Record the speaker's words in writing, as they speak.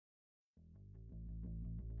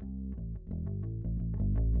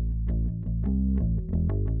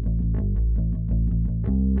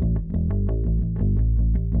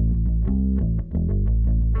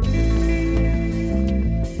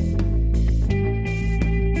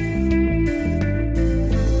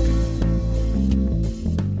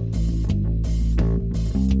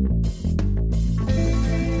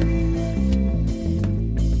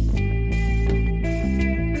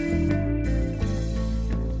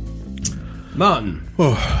Martin.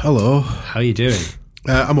 Oh, hello. How are you doing?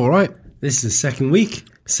 I'm all right. This is the second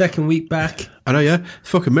week back. I know, yeah.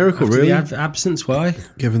 Fucking miracle, After really. the absence, why?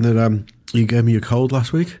 Given that you gave me your cold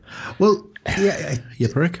last week. Well, yeah. You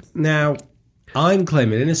prick. Now, I'm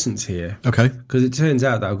claiming innocence here. Okay. Because it turns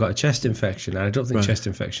out that I've got a chest infection, and I don't think chest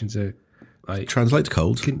infections are like Translate to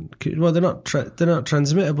cold. well, they're not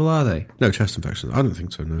transmittable, are they? No, chest infections. I don't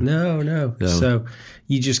think so, no. No. So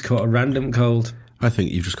you just caught a random cold. I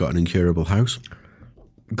think you've just got an incurable house.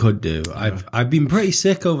 Could do. I've been pretty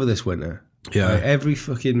sick over this winter. Yeah. Like every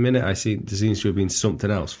fucking minute I see there seems to have been something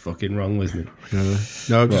else fucking wrong with me. Yeah.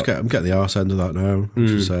 No, I'm getting the arse end of that now,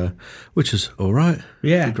 which is all right.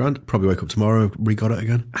 Yeah. Pretty grand. Probably wake up tomorrow, re-got it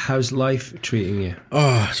again. How's life treating you?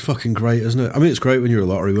 Oh, it's fucking great, isn't it? I mean, it's great when you're a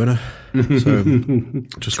lottery winner. So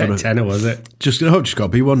just got tenner, was it? Just got to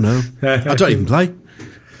be one now. I don't even play.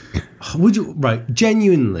 Would you? Right,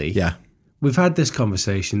 genuinely. Yeah. We've had this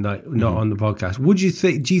conversation, like not on the podcast.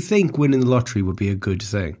 Do you think winning the lottery would be a good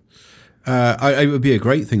thing? It would be a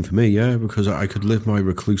great thing for me, yeah, because I could live my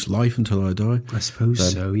recluse life until I die. I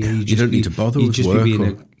suppose so. Yeah, you don't need to bother with work.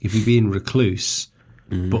 You'd be being recluse,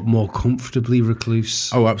 but more comfortably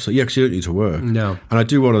recluse. Oh, absolutely. Yeah, because you don't need to work. No. And I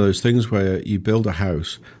do one of those things where you build a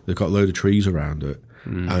house that's got a load of trees around it,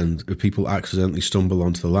 and if people accidentally stumble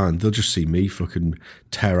onto the land, they'll just see me fucking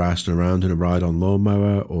tear-assing around in a ride-on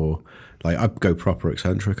lawnmower, or like I'd go proper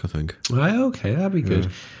eccentric, I think. Right, okay, that'd be good.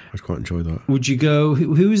 Yeah, I'd quite enjoy that. Would you go?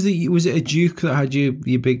 Who was it a duke that had your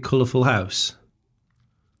big colourful house?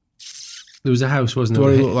 There was a house, wasn't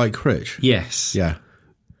there? Do I look like Critch? Yes. Yeah.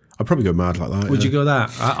 I'd probably go mad like that. Would you go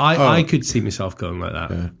that? I could see myself going like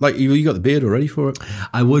that. Yeah. Like you got the beard already for it?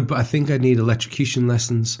 I would, but I think I'd need electrocution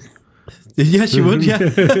lessons. Yes, you would, yeah.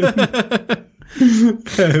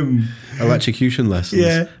 Electrocution lessons.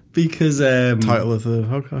 Yeah, because... title of the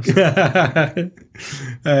podcast.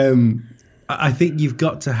 I think you've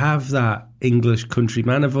got to have that English country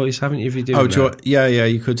manor voice, haven't you, if you do that? Yeah,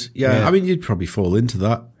 you could. Yeah, I mean, you'd probably fall into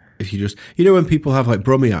that if you just... You know when people have like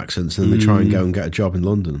Brummie accents and they try and go and get a job in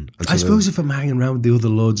London? I suppose if I'm hanging around with the other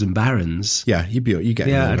lords and barons... Yeah, you get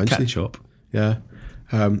I'd eventually. catch up. Yeah.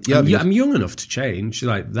 I'm young enough to change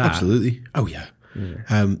like that. Absolutely. Oh, yeah.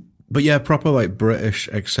 But yeah, proper like British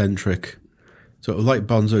eccentric, sort of like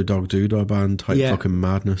Bonzo Dog Doodah Band type fucking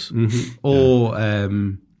madness. Mm-hmm. Or,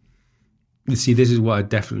 see, this is what I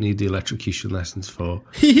definitely need the electrocution lessons for.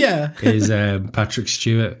 Yeah. Is Patrick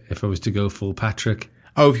Stewart, if I was to go full Patrick.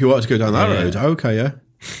 Oh, if you want to go down that road. Okay, yeah.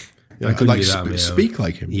 I could like do that speak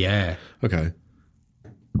like him. Yeah. Okay.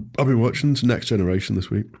 I've been watching Next Generation this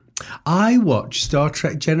week. I watched Star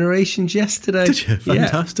Trek Generations yesterday. Did you?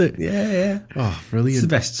 Fantastic. Yeah. Oh, brilliant. It's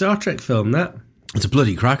the best Star Trek film, that. It's a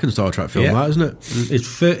bloody cracking Star Trek film, that, isn't it?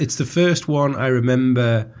 It's the first one I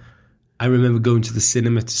remember going to the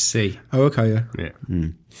cinema to see. Oh, okay, yeah. Yeah.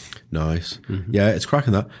 Nice. Mm-hmm. Yeah, it's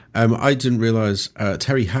cracking that. I didn't realise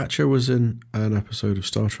Terry Hatcher was in an episode of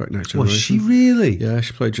Star Trek Next Generation. Was she really? Yeah,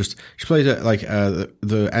 she played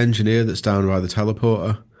the engineer that's down by the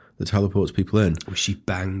teleporter that teleports people in. Was she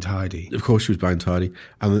banged tidy? Of course she was banged tidy.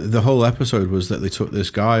 And the whole episode was that they took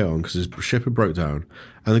this guy on because his ship had broke down.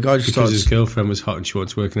 And the guy just because his girlfriend was hot and she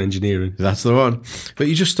wants to work in engineering. That's the one. But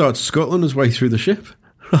he just starts scuttling his way through the ship.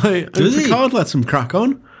 Right? Does he? Picard lets him crack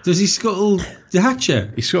on. Does he scuttle the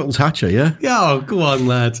Hatcher? He scuttles Hatcher, yeah. Yeah, oh, go on,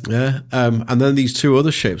 lad. Yeah. And then these two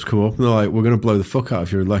other ships come up and they're like, we're going to blow the fuck out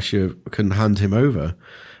of you unless you can hand him over.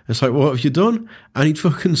 It's like, what have you done? And he'd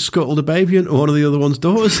fucking scuttled a baby into one of the other one's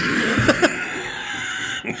doors.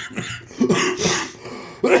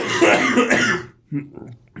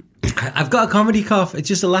 I've got a comedy cough. It's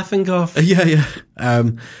just a laughing cough. Yeah.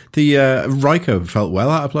 The Riker felt well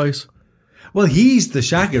out of place. Well, he's the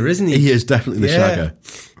shagger, isn't he? He is definitely the shagger.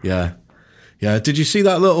 Yeah. Yeah. Did you see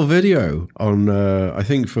that little video on, I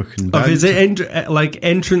think, fucking... Of his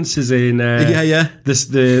entrances in... yeah.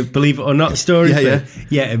 The Believe It or Not story. Yeah.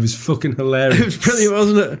 Yeah, it was fucking hilarious. It was brilliant,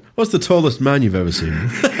 wasn't it? What's the tallest man you've ever seen?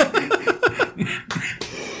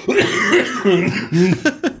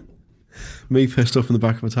 Me pissed off in the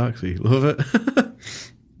back of a taxi. Love it.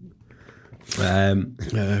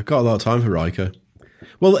 Got a lot of time for Riker.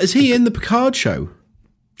 Well, is he in the Picard show?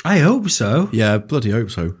 I hope so. Yeah, bloody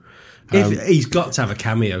hope so. If he's got to have a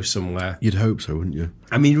cameo somewhere. You'd hope so, wouldn't you?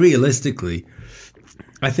 I mean, realistically,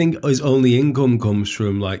 I think his only income comes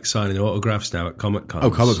from like signing autographs now at Comic Cons.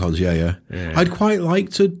 Oh, Comic Cons, yeah. I'd quite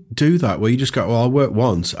like to do that, where you just go, well, I'll work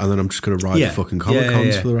once, and then I'm just going to ride the fucking Comic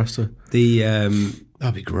Cons for the rest of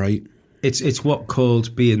that'd be great. It's what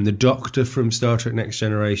called being the Doctor from Star Trek Next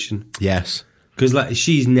Generation. Yes. Because like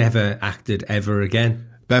she's never acted ever again.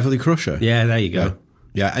 Beverly Crusher. Yeah, there you go.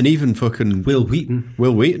 Yeah, and even fucking Will Wheaton.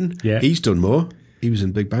 Will Wheaton. Yeah. He's done more. He was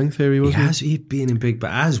in Big Bang Theory, wasn't he? He's been in Big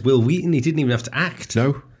Bang. As Will Wheaton, he didn't even have to act.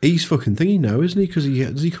 No, he's fucking thingy now, isn't he? Because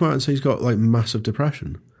does he come out and say he's got like massive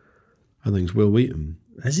depression? I think it's Will Wheaton.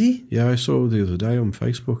 Has he? Yeah, I saw the other day on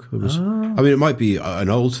Facebook. There was, I mean, it might be an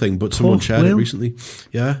old thing, but someone shared it recently.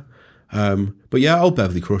 Yeah. But yeah, old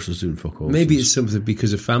Beverly Crusher's doing fuck all. Maybe it's something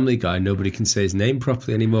because of Family Guy, nobody can say his name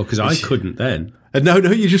properly anymore, because I couldn't then. No,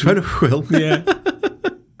 you just went, Will. Yeah.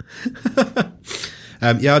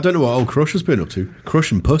 Yeah, I don't know what old Crusher's been up to.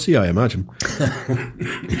 Crushing pussy, I imagine.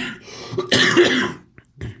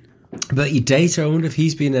 But your data, I wonder if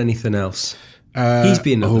he's been anything else. He's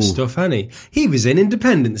been in other stuff, hasn't he? He was in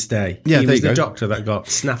Independence Day. Yeah, he there was you the go. doctor that got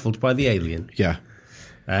snaffled by the alien. Yeah.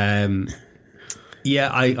 Yeah,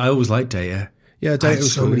 I always liked Data. Yeah, I Data had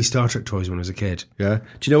was so funny. many Star Trek toys when I was a kid. Yeah.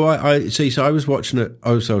 Do you know what? So I was watching it.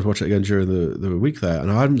 I was watching it again during the week there, and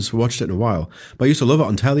I hadn't watched it in a while. But I used to love it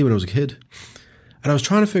on telly when I was a kid. And I was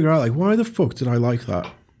trying to figure out, like, why the fuck did I like that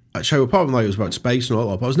show? Apart from, like, it was about space and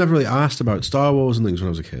all that, but I was never really asked about Star Wars and things when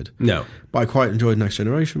I was a kid. No. But I quite enjoyed Next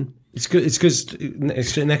Generation. It's good. It's because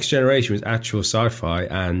Next Generation was actual sci-fi,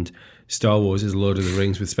 and Star Wars is Lord of the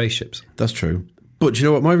Rings with spaceships. That's true. But do you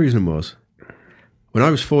know what my reason was? When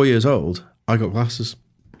I was 4 years old, I got glasses.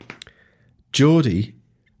 Geordie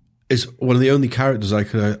is one of the only characters I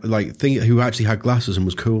could think who actually had glasses and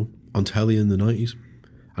was cool on telly in the 90s.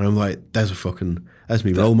 And I'm like, there's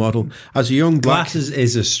me role model. As a young black... Glasses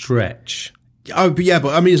is a stretch. Oh, but yeah,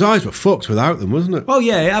 but I mean, his eyes were fucked without them, wasn't it? Oh,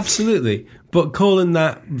 yeah, absolutely. But calling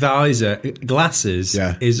that visor glasses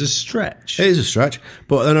is a stretch. It is a stretch.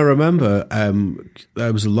 But then I remember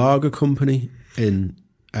there was a lager company in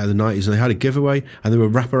the 90s, and they had a giveaway, and they were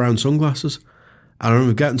wraparound sunglasses. And I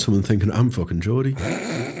remember getting some and thinking, I'm fucking Geordie.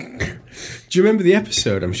 Do you remember the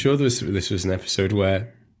episode? I'm sure this was an episode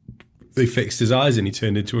where they fixed his eyes and he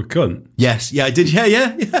turned into a cunt. Yes, yeah, I did.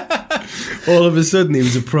 Yeah. All of a sudden, he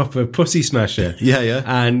was a proper pussy smasher. Yeah.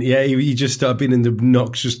 And yeah, he just started being an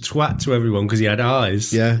obnoxious twat to everyone because he had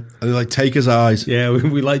eyes. Yeah, and they like take his eyes. Yeah,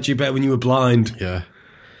 we liked you better when you were blind.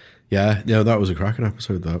 Yeah, that was a cracking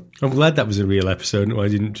episode, that. I'm glad that was a real episode and I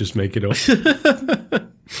didn't just make it up.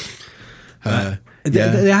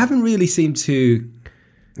 They haven't really seemed to...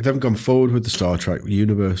 They haven't gone forward with the Star Trek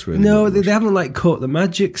universe, really. No, they haven't like caught the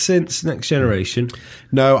magic since Next Generation.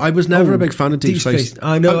 No, I was never a big fan of Deep Space.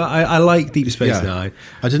 I know, I like Deep Space Nine.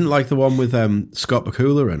 I didn't like the one with Scott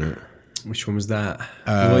Bakula in it. Which one was that?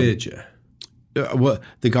 Voyager.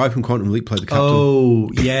 The guy from Quantum Leap played the captain. Oh,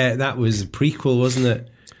 yeah, that was a prequel, wasn't it?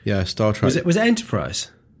 Yeah, Star Trek. Was it Enterprise?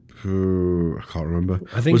 I can't remember.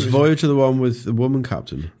 I think was Voyager the one with the woman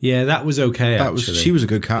captain? Yeah, that was okay. She was a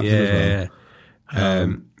good captain as well.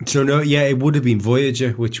 It would have been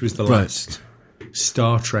Voyager, which was the last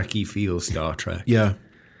Star Trek-y feel Star Trek. Yeah.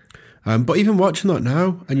 But even watching that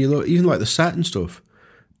now, and you look, even like the set and stuff,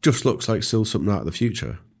 just looks like still something out of the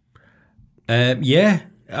future.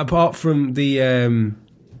 Apart from the I'm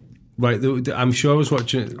sure I was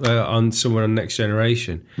watching it on somewhere on Next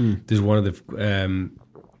Generation. There's one of the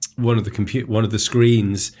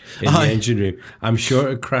screens in the engine room. I'm sure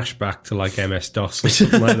it crashed back to like MS-DOS or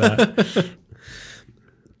something like that.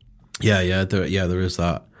 There is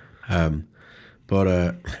that. I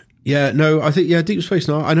think Deep Space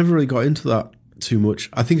Nine. I never really got into that too much.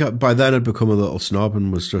 I think by then I'd become a little snob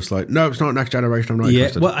and was just like, no, it's not Next Generation. I'm not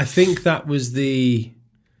interested. Well, I think that was the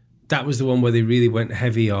one where they really went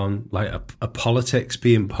heavy on like a politics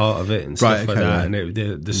being part of it and stuff like that. Right.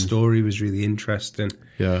 And the story was really interesting.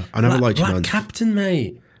 Yeah, I never liked Black Captain,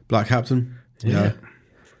 mate. Black Captain. Yeah.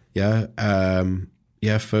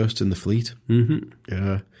 First in the fleet. Mm-hmm.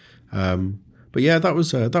 Yeah. But yeah, that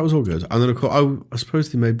was all good. And then of course, I suppose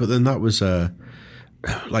they made, but then that was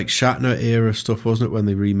like Shatner era stuff, wasn't it? When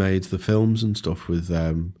they remade the films and stuff with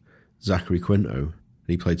Zachary Quinto,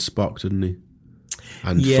 he played Spock, didn't he?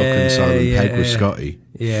 And fucking Simon Pegg was Scotty.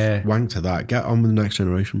 Yeah, wank to that. Get on with the Next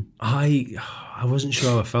Generation. I wasn't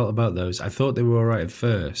sure how I felt about those. I thought they were all right at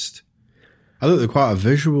first. I thought they were quite a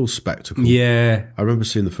visual spectacle. Yeah, I remember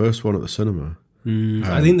seeing the first one at the cinema.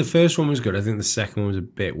 I think the first one was good. I think the second one was a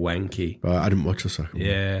bit wanky. But I didn't watch the second one.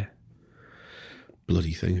 Yeah.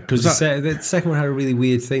 Bloody thing. Because the second one had a really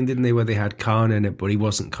weird thing, didn't they, where they had Khan in it, but he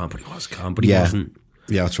wasn't Khan, but he was Khan, but he wasn't.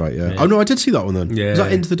 Yeah, that's right, yeah. Oh, no, I did see that one then. Yeah. Was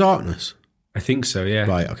that Into the Darkness? I think so, yeah.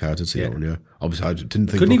 Right, okay, I did see that one, yeah. Obviously, I didn't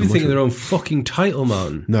think... Couldn't even think of their own fucking title,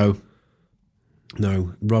 Martin. No,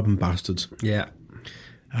 robbing bastards. Yeah.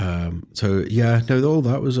 All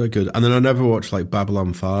that was good. And then I never watched, like,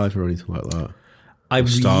 Babylon 5 or anything like that. I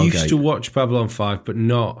used to watch Babylon 5, but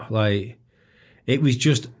not, like... It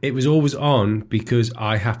was always on because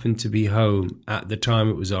I happened to be home at the time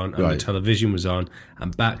it was on, and the television was on.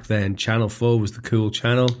 And back then, Channel 4 was the cool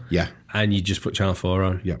channel. Yeah. And you just put Channel 4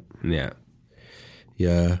 on. Yeah. Yeah.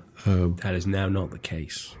 Yeah. That is now not the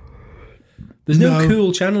case. There's no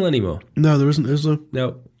cool channel anymore. No, there isn't, is there?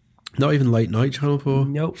 No. Not even late night Channel 4?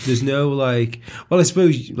 Nope. There's no like... Well, I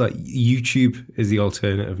suppose like YouTube is the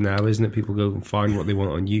alternative now, isn't it? People go and find what they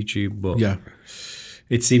want on YouTube, but... Yeah.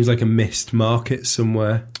 It seems like a missed market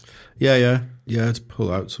somewhere. Yeah, to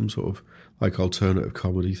pull out some sort of like alternative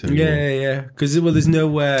comedy thing. Yeah. Because there's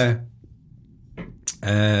nowhere,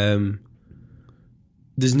 there's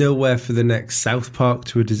nowhere for the next South Park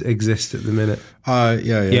to exist at the minute.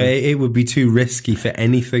 Yeah. It would be too risky for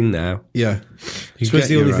anything now. Yeah, I suppose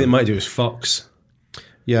the only thing it might do is Fox.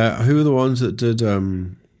 Yeah, who are the ones that did?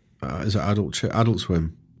 Is it Adult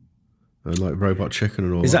Swim? And like Robot Chicken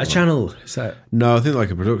and all. Is that a channel? Is that... No, I think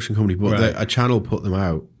like a production company, but a channel put them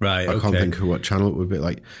out. Right, I can't think of what channel it would be.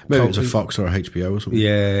 Like maybe it's a Fox or a HBO or something.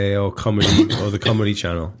 Yeah, or comedy, or the Comedy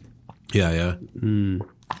Channel. Yeah.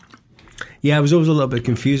 Yeah, I was always a little bit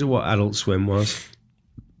confused at what Adult Swim was.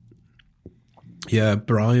 Yeah,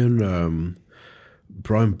 Brian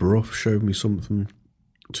Brough showed me something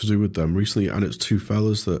to do with them recently, and it's two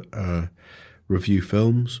fellas that review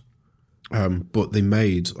films. But they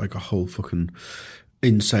made like a whole fucking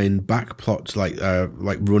insane backplot, like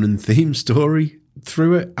running theme story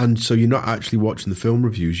through it, and so you're not actually watching the film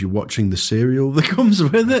reviews; you're watching the serial that comes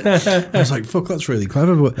with it. I was like, "Fuck, that's really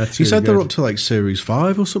clever." But he said they're up to like series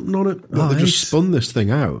 5 or something on it. They just spun this thing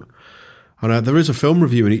out, and there is a film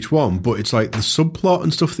review in each one, but it's like the subplot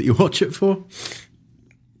and stuff that you watch it for.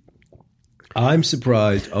 I'm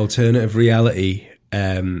surprised alternative reality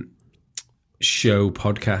show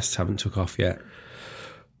podcasts haven't took off yet.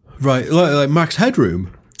 Right, like Max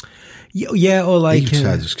Headroom. Yeah, or like... He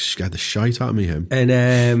scared the shite out of me, him.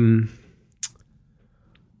 And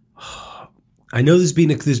I know there's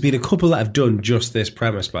been a couple that have done just this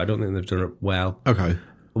premise, but I don't think they've done it well. Okay.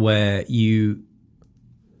 Where you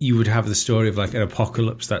would have the story of like an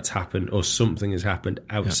apocalypse that's happened or something has happened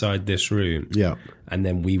outside this room. Yeah. And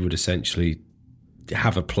then we would essentially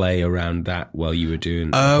have a play around that while you were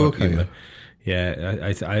doing... Oh, okay.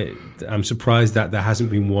 Yeah, I'm surprised that there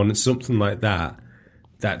hasn't been one something like that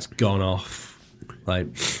that's gone off, like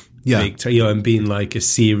big, and being like a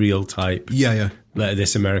serial type. Yeah. Like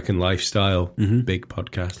this American Lifestyle big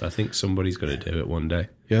podcast. I think somebody's going to do it one day.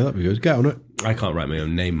 Yeah, that'd be good. Get on it. I can't write my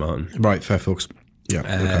own name, Martin. Right, fair folks. Yeah.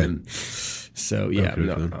 Okay. So yeah,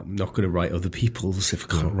 I'm not going to write other people's if I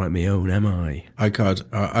can't write my own, am I? I can't.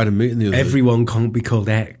 I had a meeting the other day. Everyone can't be called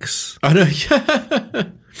X. I know. Yeah.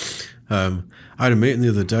 I had a meeting the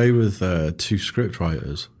other day with 2 script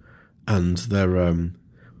writers, and they're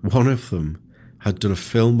one of them had done a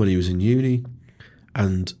film when he was in uni,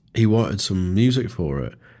 and he wanted some music for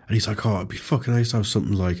it, and he's like, "Oh, it'd be fucking nice to have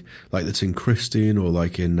something like that's in Christine or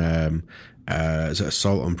like in is it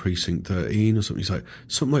Assault on Precinct 13 or something?" He's like,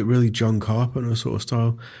 something like really John Carpenter sort of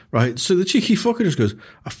style, right? So the cheeky fucker just goes,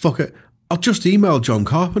 "Oh, fuck it, I'll just email John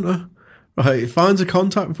Carpenter." Right, finds a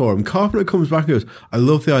contact for him. Carpenter comes back and goes, "I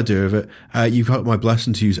love the idea of it. You've got my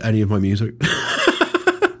blessing to use any of my music."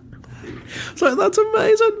 It's like, that's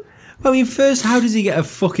amazing. I mean, first, how does he get a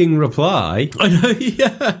fucking reply? I know,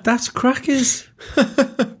 yeah. That's crackers.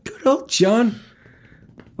 Good old John.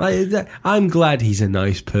 I'm glad he's a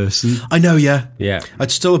nice person. I know, yeah. Yeah.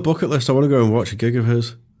 It's still a bucket list. I want to go and watch a gig of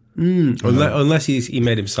his. Unless he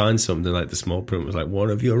made him sign something like the small print was like, one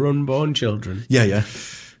of your unborn children. Yeah.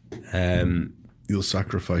 You'll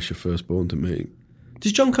sacrifice your firstborn to me.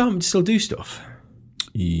 Does John Carpenter still do stuff?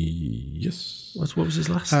 Yes. What was his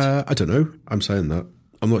last? I don't know. I'm saying that.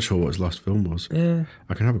 I'm not sure what his last film was. Yeah.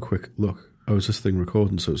 I can have a quick look. Oh, is this thing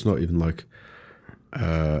recording? So it's not even like...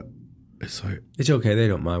 it's like... It's okay, they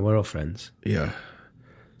don't mind. We're all friends. Yeah.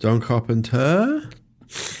 John Carpenter...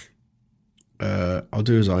 I'll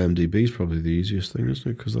do his IMDb. Is probably the easiest thing,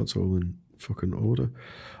 isn't it? Because that's all in fucking order.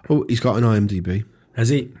 Oh, he's got an IMDb. Has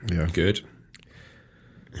he? Yeah. Good.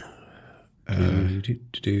 Known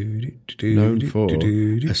for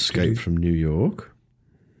Escape from New York.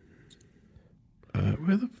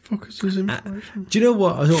 Where the fuck is his information? Do you know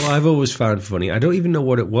what I've always found funny? I don't even know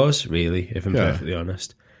what it was, really, if I'm perfectly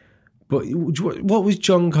honest. But what was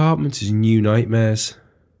John Carpenter's New Nightmares?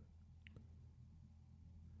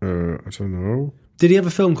 I don't know. Did he have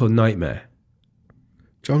a film called Nightmare?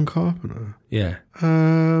 John Carpenter? Yeah.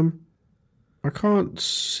 I can't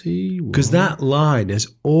see one. Because that line has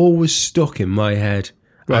always stuck in my head.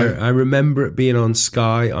 Right. I remember it being on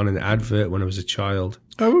Sky on an advert when I was a child.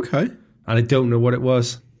 Oh, okay. And I don't know what it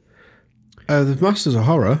was. The Masters of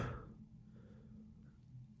Horror.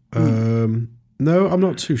 No, I'm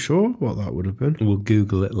not too sure what that would have been. We'll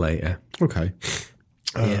Google it later. Okay.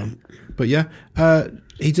 But yeah,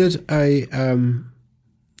 he did a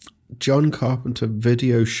John Carpenter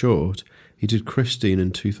video short. He did Christine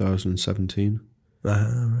in 2017.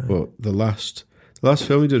 Right. But the last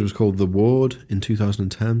film he did was called The Ward in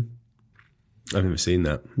 2010. I've never seen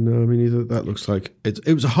that. No, I mean, either. That looks like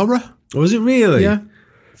it was a horror. Was it really? Yeah.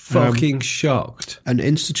 Fucking shocked. An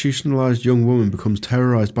institutionalized young woman becomes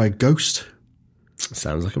terrorized by a ghost.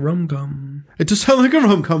 Sounds like a rom-com. It does sound like a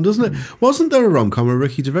rom-com, doesn't it? Wasn't there a rom-com where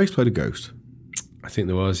Ricky Gervais played a ghost? I think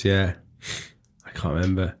there was, yeah. I can't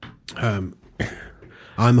remember.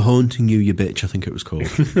 I'm Haunting You, You Bitch, I think it was called.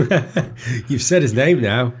 You've said his name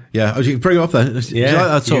now. Yeah, you can bring it up then. Yeah, like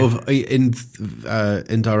that sort of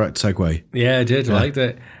indirect segue. Yeah, I did. I liked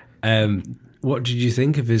it. What did you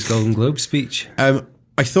think of his Golden Globe speech? I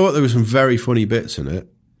thought there were some very funny bits in it.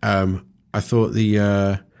 I thought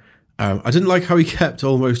I didn't like how he kept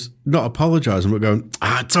almost not apologising, but going,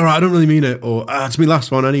 it's all right, I don't really mean it, or it's my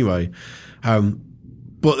last one anyway.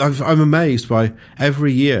 But I'm amazed by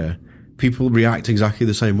every year people react exactly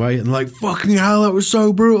the same way and like, fucking hell, that was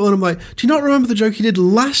so brutal. And I'm like, do you not remember the joke he did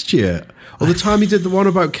last year? Or the time he did the one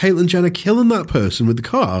about Caitlyn Jenner killing that person with the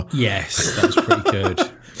car? Yes, that was pretty good.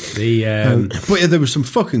 But yeah, there was some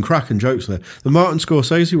fucking cracking jokes there. The Martin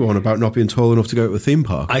Scorsese one about not being tall enough to go to a theme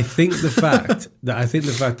park. I think the fact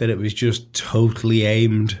that it was just totally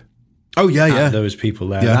aimed. Oh yeah. Those people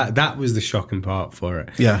there. Yeah. That was the shocking part for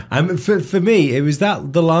it. Yeah. For me, it was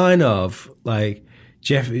the line of like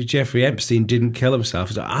Jeffrey Epstein didn't kill himself.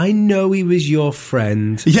 It's like, I know he was your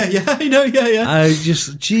friend. Yeah, I know. Yeah. I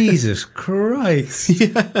just Jesus Christ.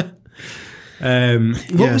 Yeah.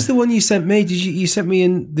 What was the one you sent me? Did you sent me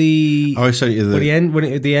in the? Oh, I sent you at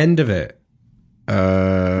the end of it.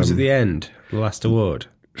 Was it the end? The last award.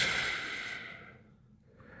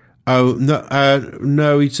 Oh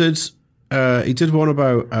no! He did one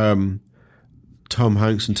about Tom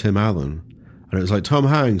Hanks and Tim Allen, and it was like Tom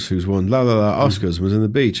Hanks, who's won Oscars, was in the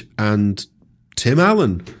beach, and Tim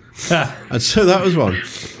Allen, and so that was one.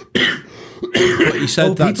 But he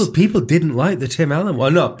said people didn't like the Tim Allen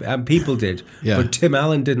one. Well, no, people did. Yeah. But Tim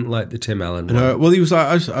Allen didn't like the Tim Allen one. No, well, he was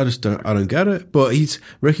like, I don't get it. But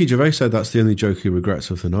Ricky Gervais said that's the only joke he regrets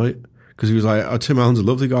of the night, because he was like, Tim Allen's a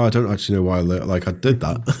lovely guy. I don't actually know why I did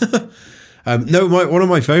that. No, one of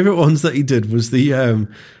my favourite ones that he did was the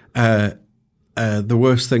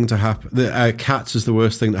worst thing to happen. Cats is the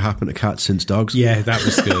worst thing to happen to cats since dogs. Yeah, that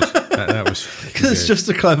was good. that was because it's just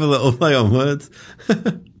a clever little play on words.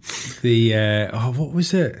 What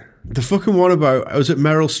was it? The fucking one about, was it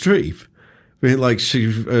Meryl Streep? I mean, like she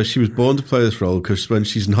was born to play this role because when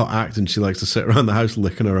she's not acting, she likes to sit around the house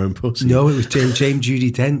licking her own pussy. No, it was James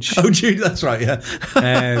Judi Dench. Oh, Judy, that's right. Yeah.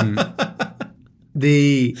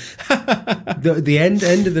 The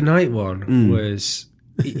end of the night one was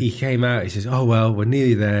he came out. He says, "Oh well, we're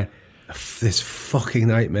nearly there. This fucking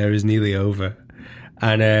nightmare is nearly over,"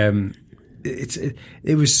 and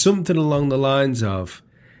it was something along the lines of.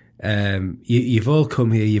 You've all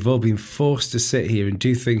come here, you've all been forced to sit here and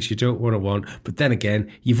do things you don't want, but then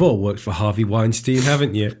again, you've all worked for Harvey Weinstein,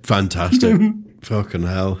 haven't you? Fantastic. Fucking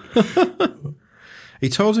hell. He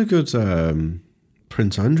told a good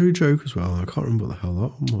Prince Andrew joke as well. I can't remember what the hell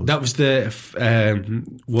that one was. That was the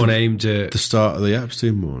one aimed at... The start of the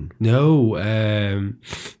Epstein one? No.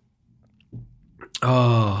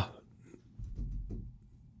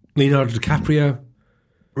 Leonardo DiCaprio.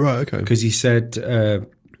 Right, okay. Because he said...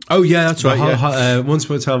 oh, yeah, that's right. Once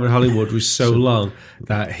Upon a Time in Hollywood was so long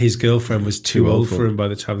that his girlfriend was too old for him by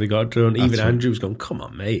the time they got done. Even Andrew was going, come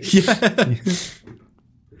on, mate. Yeah.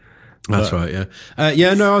 That's right,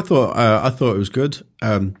 yeah. No, I thought it was good.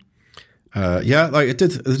 Yeah, like they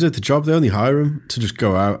did the job. They only hire him to just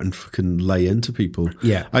go out and fucking lay into people.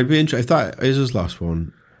 Yeah. I'd be interested, if that is his last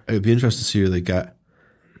one, it'd be interesting to see who they get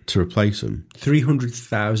to replace him.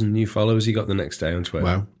 300,000 new followers he got the next day on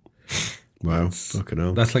Twitter. Wow, fucking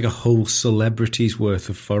hell. That's like a whole celebrity's worth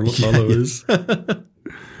of followers.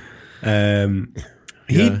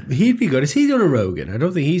 He'd be good. Has he done a Rogan? I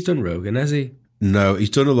don't think he's done Rogan, has he? No, he's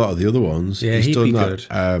done a lot of the other ones. Yeah, he's done good.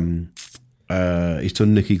 He's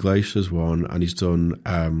done Nikki Glaser's one, and he's done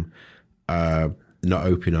not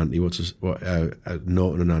Opie and Anthony.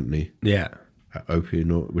 Norton and Anthony. Yeah, Opie and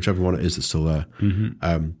Norton, whichever one it is that's still there.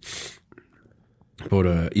 Mm-hmm.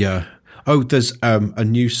 Yeah. Oh, there's a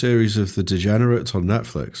new series of The Degenerates on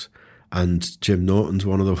Netflix, and Jim Norton's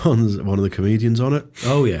one of the comedians on it.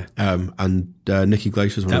 Oh yeah, and Nikki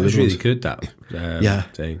Glaser's one of the other ones. That was really good. That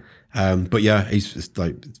thing. But yeah, he's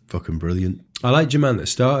like fucking brilliant. I liked your man that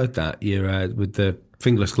started that. You're with the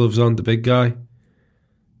fingerless gloves on, the big guy.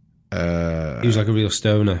 He was like a real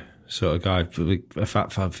stoner sort of guy with a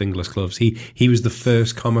fat fingerless gloves. He was the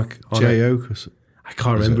first comic on Jay it. Oak. I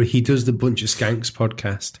can't remember. He does the Bunch of Skanks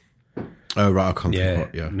podcast. Oh right, I can't think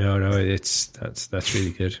what. Yeah, no, that's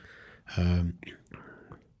really good.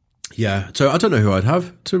 Yeah, so I don't know who I'd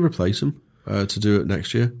have to replace him to do it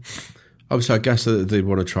next year. Obviously, I guess that they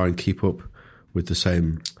want to try and keep up with the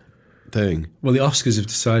same thing. Well, the Oscars have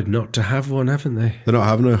decided not to have one, haven't they? They're not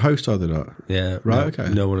having a host, are they not? Yeah. Right,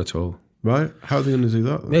 okay. No one at all. Right, how are they going to do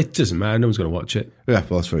that then? It doesn't matter. No one's going to watch it. Yeah,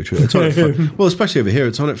 well, that's very true. It's on at well, especially over here,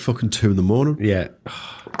 it's on at fucking 2 a.m. Yeah.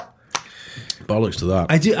 Bollocks to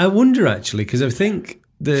that. I wonder, actually, because I think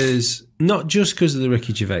there's, not just because of the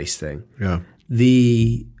Ricky Gervais thing,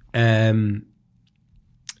 the...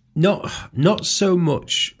 not so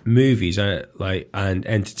much movies and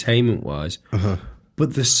entertainment wise,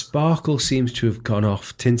 but the sparkle seems to have gone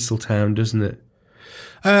off Tinseltown, doesn't it?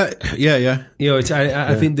 Yeah. You know,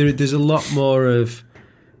 I think there's a lot more of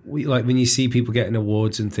like when you see people getting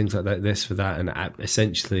awards and things like that, this for that, and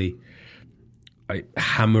essentially like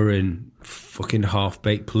hammering fucking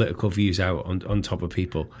half-baked political views out on top of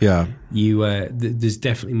people. Yeah, there's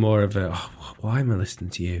definitely more of a why am I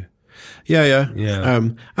listening to you? Yeah. Yeah.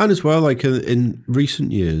 And as well, like in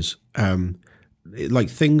recent years, like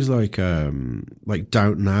things like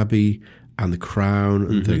Downton Abbey and The Crown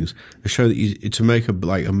and things, they show that to make a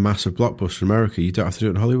massive blockbuster in America, you don't have to do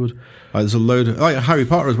it in Hollywood. Like there's a load of Harry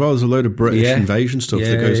Potter as well. There's a load of British invasion stuff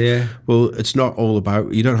that goes. Well, it's not all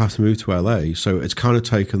about. You don't have to move to LA, so it's kind of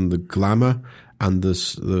taken the glamour and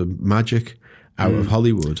the magic out of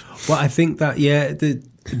Hollywood. Well, I think that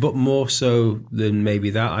but more so than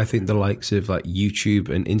maybe that, I think the likes of like YouTube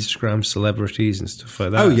and Instagram celebrities and stuff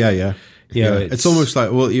like that. Oh yeah. It's almost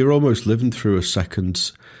like, well, you're almost living through a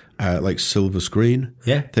second like silver screen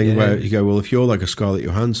thing where you go, well, if you're like a Scarlett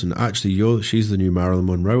Johansson, actually she's the new Marilyn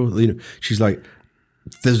Monroe. You know, she's like,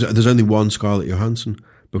 there's only one Scarlett Johansson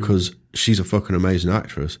because she's a fucking amazing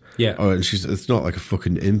actress. Yeah. Oh, and it's not like a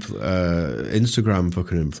fucking Instagram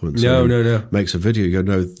fucking influencer. No. Makes a video. You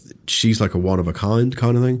go, no, she's like a one of a kind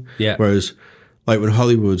kind of thing. Yeah. Whereas like when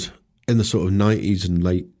Hollywood in the sort of 90s and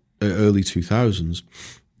early 2000s,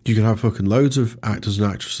 you could have fucking loads of actors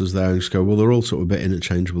and actresses there and just go, well, they're all sort of a bit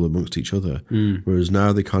interchangeable amongst each other. Whereas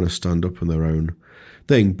now they kind of stand up on their own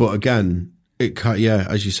thing. But again,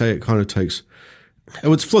 as you say, it kind of takes,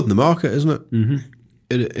 it's flooding the market, isn't it? Mm-hmm.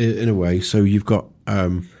 In a way. So you've got,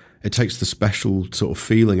 it takes the special sort of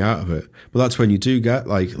feeling out of it. But that's when you do get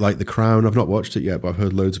like The Crown. I've not watched it yet, but I've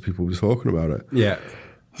heard loads of people talking about it. Yeah.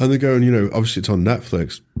 And they're going, obviously it's on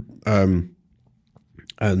Netflix.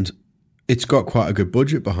 And it's got quite a good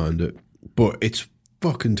budget behind it, but it's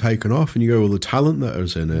fucking taken off. And you go, well, the talent that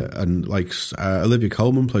is in it, and like Olivia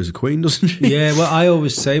Colman plays the Queen, doesn't she? Yeah, well, I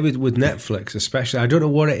always say with Netflix, especially, I don't know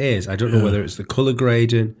what it is. I don't know whether it's the color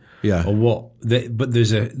grading, or what. But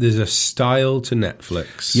there's a style to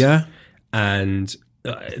Netflix, and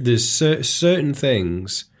there's certain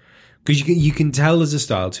things. Because you can tell there's a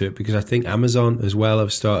style to it, because I think Amazon as well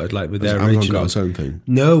have started like with their Amazon original. got its own thing.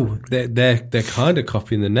 No, they're kind of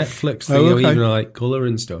copying the Netflix thing, even like color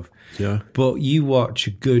and stuff. Yeah, but you watch a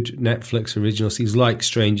good Netflix original series, like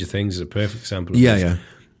Stranger Things is a perfect example. Of this.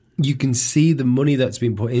 You can see the money that's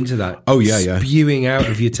been put into that. Spewing out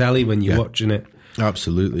of your telly when you're watching it.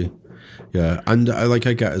 Absolutely. Yeah, and I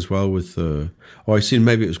get as well with I seen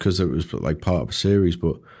maybe it was because it was like part of a series,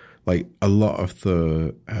 but. Like a lot of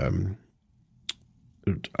the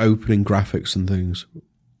opening graphics and things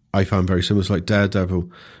I found very similar. It's like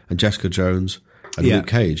Daredevil and Jessica Jones and Luke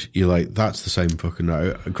Cage. You're like, that's the same fucking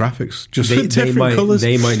graphics, just different colours.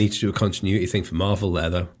 They might need to do a continuity thing for Marvel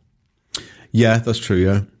there, though. Yeah, that's true,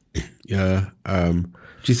 yeah. Do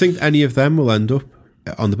you think any of them will end up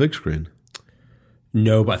on the big screen?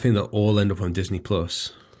 No, but I think they'll all end up on Disney+.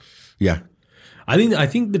 Yeah. I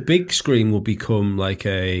think the big screen will become like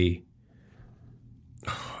I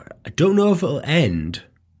don't know if it'll end,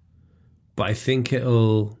 but I think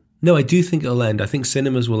it'll. No, I do think it'll end. I think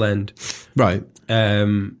cinemas will end. Right. But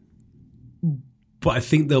I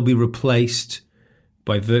think they'll be replaced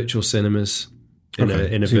by virtual cinemas in a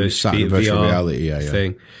virtual reality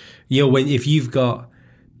thing. If you've got.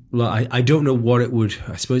 Like, I don't know what it would.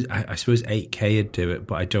 I suppose 8K would do it,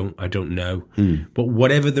 but I don't know. But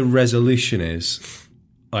whatever the resolution is,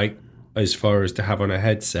 like as far as to have on a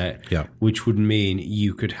headset, which would mean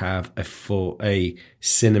you could have a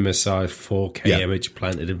cinema-sized 4K image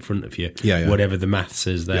planted in front of you. Whatever the maths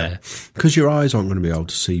is there, because your eyes aren't going to be able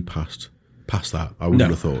to see past that. I wouldn't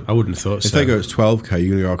have thought. I wouldn't have thought. If they go, it's 12K,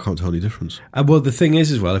 you're going to go, I can't tell any difference. Well, the thing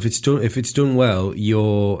is as well, if it's done well,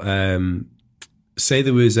 you're. Say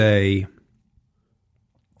there was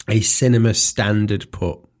a cinema standard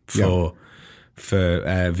put for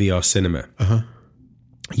VR cinema.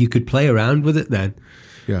 You could play around with it then.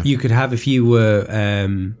 Yeah. You could have, if you were,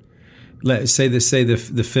 let's say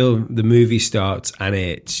the movie starts and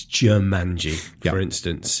it's Jumanji, for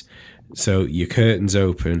instance. So your curtains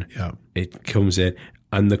open, it comes in,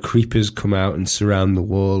 and the creepers come out and surround the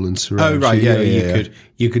wall and surround.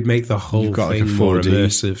 You could make the whole thing like a 4D more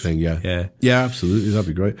immersive thing. Yeah, absolutely. That'd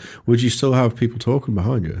be great. Would you still have people talking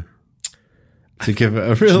behind you to give it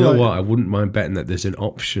a real? You know what? I wouldn't mind betting that there's an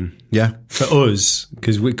option. Yeah, for us,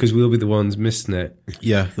 because we'll be the ones missing it.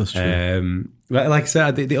 Yeah, that's true. Like I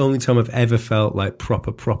said, the only time I've ever felt like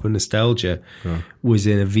proper nostalgia was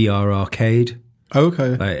in a VR arcade. Oh,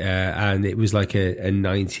 okay. And it was like a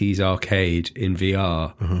 90s arcade in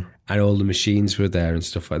VR, and all the machines were there and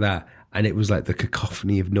stuff like that. And it was like the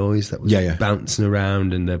cacophony of noise that was bouncing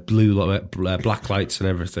around, and the black lights and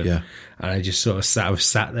everything. Yeah. And I just sort of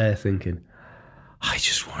sat there thinking, I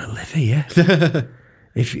just want to live here.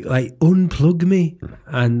 If you like unplug me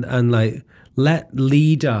and like let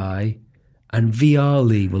Lee die, and VR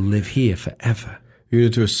Lee will live here forever. You're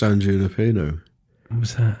going to do a San Junipero. What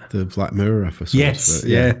was that? The Black Mirror episode. Yes,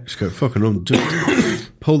 yeah. Just go fucking on.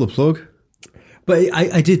 Just pull the plug. But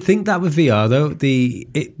I did think that with VR though,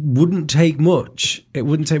 it wouldn't take much. It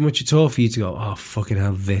wouldn't take much at all for you to go, oh fucking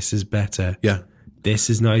hell, this is better. Yeah, this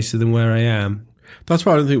is nicer than where I am. That's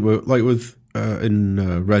why I don't think we're like with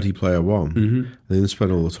in Ready Player One. They didn't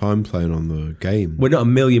spend all the time playing on the game. We're not a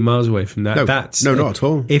million miles away from that. No, not at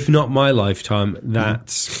all. If not my lifetime,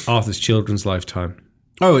 that's Arthur's children's lifetime.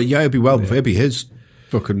 Oh yeah, it'd be his.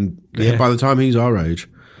 Fucking by the time he's our age,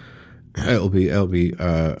 it'll be on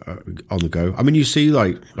the go. I mean, you see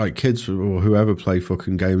like kids or whoever play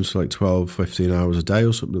fucking games for like 12, 15 hours a day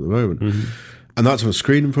or something at the moment, and that's on a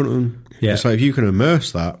screen in front of them. Yeah, it's like if you can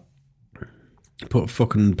immerse that, put a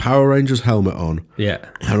fucking Power Rangers helmet on,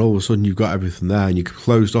 and all of a sudden you've got everything there, and you're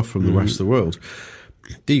closed off from the rest of the world.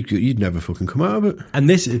 You'd never fucking come out of it. And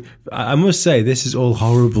this, I must say, this is all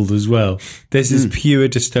horrible as well. This is pure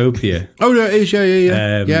dystopia. Oh, no, it is,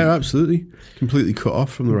 yeah. Yeah, absolutely. Completely cut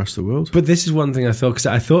off from the rest of the world. But this is one thing I thought, because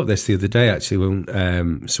I thought this the other day, actually,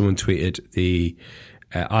 when someone tweeted the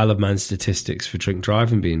Isle of Man statistics for drink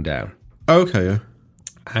driving being down. Oh, okay, yeah.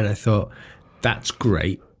 And I thought, that's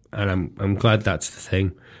great. And I'm glad that's the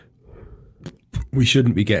thing. We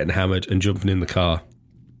shouldn't be getting hammered and jumping in the car.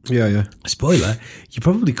 Yeah. Spoiler, you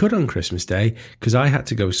probably could on Christmas Day, because I had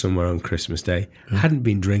to go somewhere on Christmas Day. Hadn't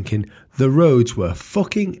been drinking. The roads were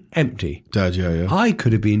fucking empty. Dad, yeah. I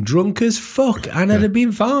could have been drunk as fuck and I'd have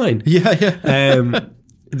been fine. Yeah. I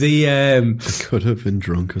could have been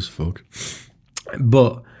drunk as fuck.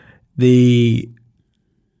 But the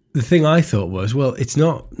thing I thought was, well, it's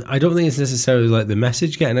not, I don't think it's necessarily like the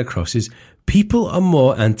message getting across is people are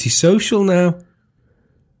more antisocial now.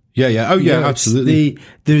 Yeah. Oh, yeah, absolutely.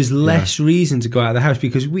 There's less reason to go out of the house,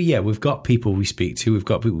 because we've got people we speak to. We've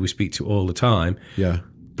got people we speak to all the time. Yeah.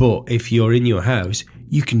 But if you're in your house,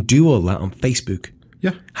 you can do all that on Facebook.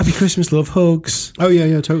 Yeah. Happy Christmas, love, hugs. Oh,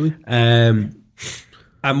 yeah, totally. And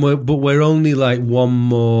we're only like one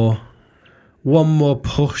more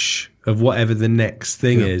push of whatever the next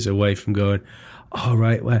thing is away from going, all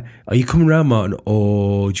right, where are you coming around, Martin?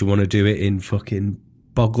 Or do you want to do it in fucking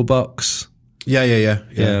Bogglebox? Yeah.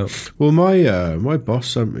 Well, my boss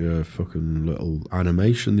sent me a fucking little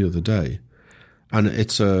animation the other day, and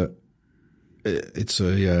it's a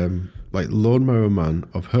like lawnmower man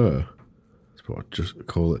of her. That's what I just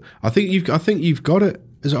call it. I think you've got it.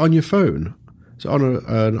 Is it on your phone? Is it on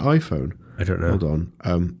an iPhone? I don't know. Hold on.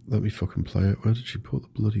 Let me fucking play it. Where did she put the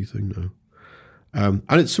bloody thing now?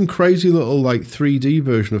 And it's some crazy little like 3D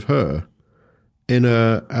version of her in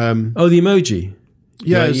a the emoji.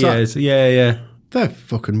 Yeah. They're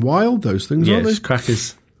fucking wild, those things, aren't they?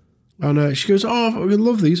 Crackers. And she goes, oh, I fucking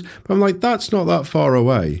love these. But I'm like, that's not that far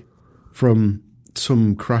away from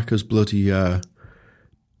some crackers bloody,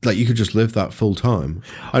 like you could just live that full time.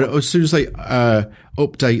 And as soon as they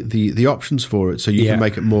update the options for it so you can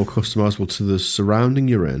make it more customizable to the surrounding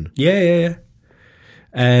you're in. Yeah.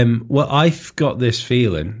 Well, I've got this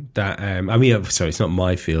feeling that it's not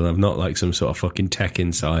my feeling. I'm not like some sort of fucking tech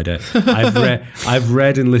insider. I've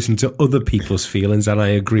read and listened to other people's feelings, and I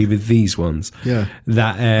agree with these ones. Yeah,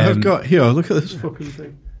 that I've got here. Look at this fucking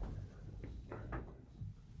thing.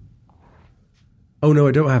 Oh no,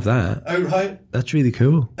 I don't have that. Oh right, that's really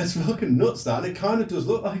cool. It's fucking nuts. That it kind of does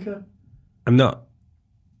look like a. I'm not.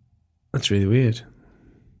 That's really weird.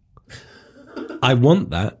 I want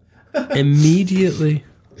that. Immediately.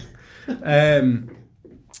 I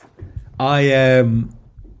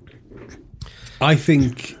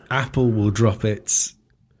think Apple will drop its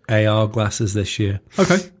AR glasses this year.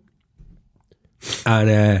 Okay.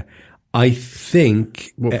 And I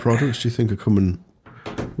think... What products do you think are coming?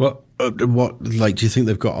 What? What, like, do you think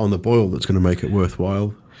they've got on the boil that's going to make it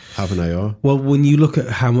worthwhile having AR? Well, when you look at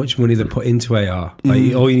how much money they put into AR,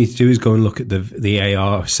 like, all you need to do is go and look at the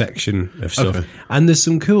AR section of stuff. Okay. And there's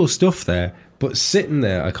some cool stuff there. But sitting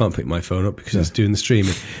there, I can't pick my phone up because it's doing the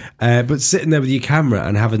streaming. But sitting there with your camera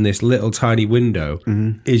and having this little tiny window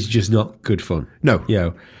is just not good fun. No. You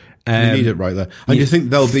know, you need it right there. And you think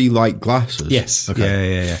they'll be like glasses? Yes.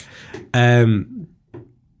 Okay. Yeah.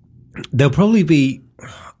 They'll probably be...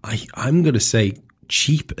 I'm going to say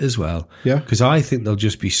cheap as well. Yeah. Because I think they'll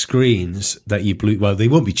just be screens that you well, they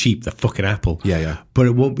won't be cheap. They're fucking Apple. Yeah. But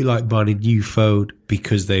it won't be like buying a new phone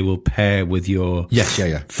because they will pair with your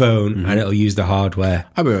phone and it'll use the hardware.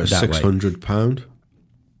 How about £600?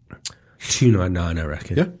 $299, I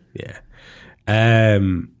reckon. Yeah.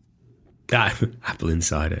 Apple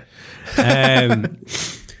Insider.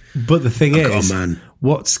 But the thing is,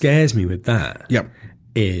 what scares me with that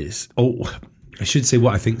is... I should say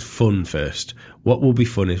what I think's fun first. What will be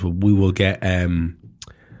fun is we will get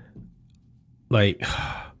like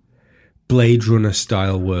Blade Runner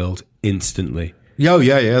style world instantly. Yeah,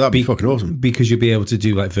 that'd be fucking awesome. Because you'll be able to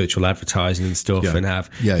do like virtual advertising and stuff and have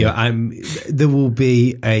there will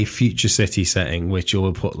be a future city setting which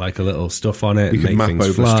will put like a little stuff on it. You can map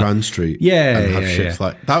over fly. Strand Street. And have ships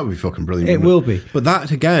like that would be fucking brilliant. It will be. But that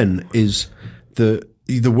again is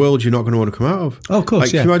the world you're not going to want to come out of. Oh, of course,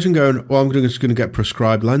 Like, can you imagine going, well, I'm just going to get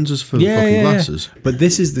prescribed lenses for fucking glasses. But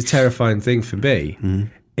this is the terrifying thing for me,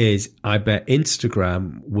 is I bet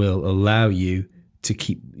Instagram will allow you to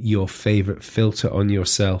keep your favourite filter on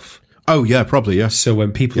yourself. Oh, yeah, probably, yeah. So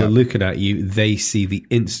when people are looking at you, they see the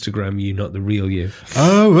Instagram you, not the real you.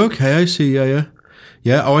 Oh, okay, I see, yeah.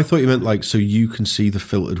 Yeah, I thought you meant like so you can see the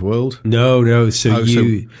filtered world. No. So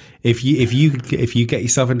if you get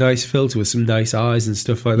yourself a nice filter with some nice eyes and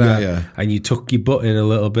stuff like that, and you tuck your butt in a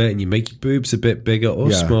little bit and you make your boobs a bit bigger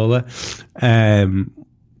or smaller,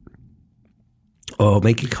 or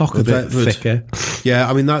make your cock a bit thicker. Yeah,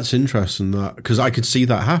 I mean that's interesting that because I could see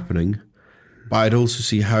that happening, but I'd also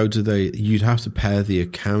see you'd have to pair the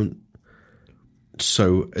account,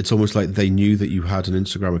 so it's almost like they knew that you had an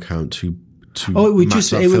Instagram account to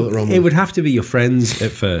it would have to be your friends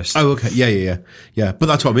at first. Oh, okay. Yeah. But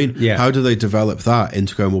that's what I mean. Yeah. How do they develop that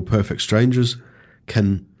into going, well, perfect strangers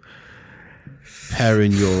can pair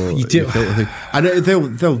in your filter thing? And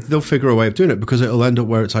they'll figure a way of doing it because it'll end up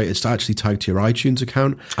where it's like it's actually tagged to your iTunes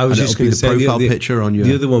account. I was just going to say profile picture on your.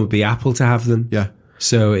 The other one would be Apple to have them. Yeah.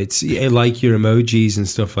 So it's like your emojis and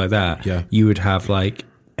stuff like that. Yeah. You would have like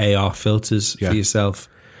AR filters for yourself.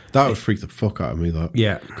 That would freak the fuck out of me, that.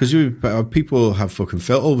 Yeah. Because people have fucking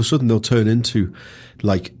filters. All of a sudden, they'll turn into,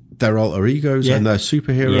 like, their alter egos and their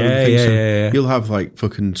superhero and things. Yeah. You'll have, like,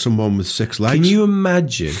 fucking someone with 6 legs. Can you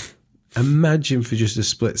imagine for just a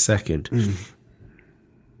split second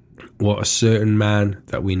what a certain man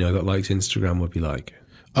that we know that likes Instagram would be like?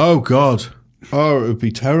 Oh, God. Oh, it would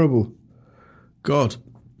be terrible. God.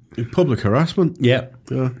 Public harassment. Yeah.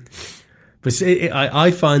 But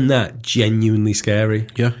I find that genuinely scary.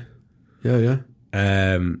 Yeah.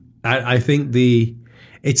 I think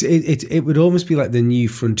it would almost be like the new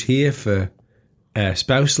frontier for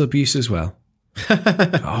spousal abuse as well. Put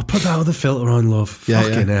that other filter on, love.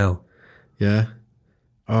 Fucking hell. Yeah.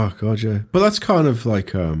 Oh God, yeah. But that's kind of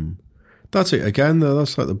like that's it again. Though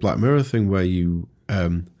that's like the Black Mirror thing where you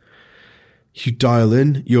dial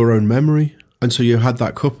in your own memory. And so you had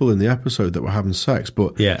that couple in the episode that were having sex,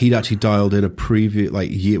 but he'd actually dialed in a previous,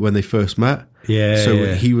 like, year when they first met.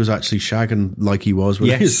 So he was actually shagging like he was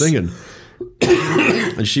when he was singing.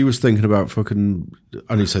 And she was thinking about fucking,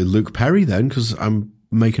 I need to say Luke Perry then, because I'm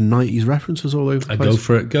making 90s references all over the place.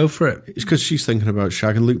 Go for it. It's because she's thinking about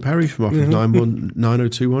shagging Luke Perry from off of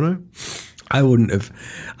 90210. I wouldn't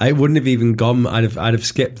have even gone. I'd have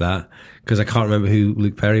skipped that because I can't remember who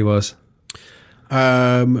Luke Perry was.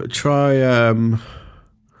 Try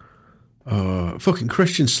fucking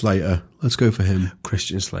Christian Slater. Let's go for him.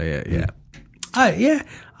 Christian Slater, yeah.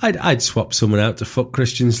 I'd swap someone out to fuck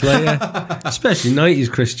Christian Slater, especially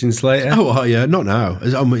 90s Christian Slater. Oh, yeah, not now.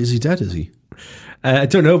 Is he dead? Is he? I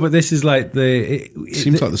don't know, but this is like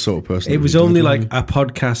seems like the sort of person. It was only like a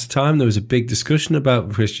podcast time. There was a big discussion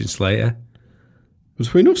about Christian Slater.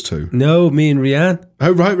 Between us two? No, me and Rianne.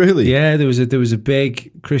 Oh, right, really? Yeah, there was a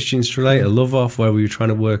big Christian Slater love-off where we were trying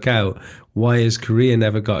to work out why his career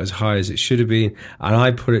never got as high as it should have been, and I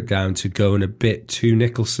put it down to going a bit too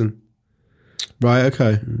Nicholson. Right,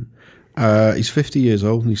 okay. He's 50 years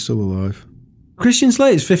old and he's still alive. Christian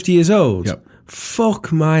Slater's 50 years old? Yep.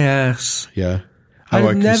 Fuck my ass. Yeah.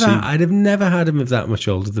 I'd have never had him of that much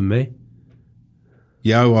older than me.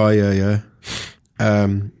 Yeah, yeah.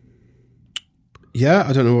 Yeah,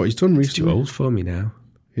 I don't know what he's done recently. He's too old for me now.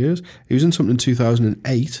 He is. He was in something in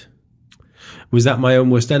 2008. Was that My Own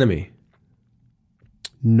Worst Enemy?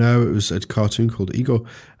 No, it was a cartoon called Igor.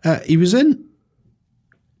 He was in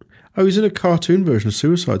a cartoon version of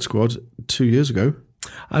Suicide Squad 2 years ago.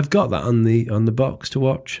 I've got that on the box to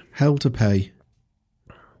watch. Hell to Pay.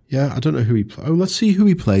 Yeah, I don't know who he played. Oh, let's see who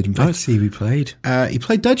he played. Let's see who he played. He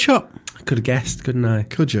played Deadshot. I could have guessed, couldn't I?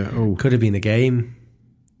 Could you? Oh. Could have been a game.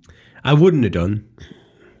 I wouldn't have done.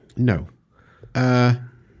 No.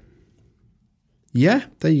 Yeah,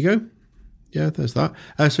 there you go. Yeah, there's that.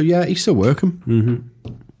 So yeah, he's still working. Mm-hmm.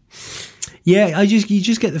 Yeah, you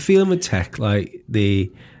just get the feeling with tech, like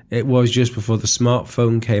it was just before the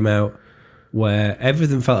smartphone came out, where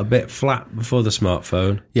everything felt a bit flat before the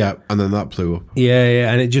smartphone. Yeah, and then that blew up.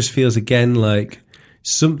 Yeah, and it just feels again like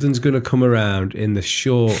something's going to come around in the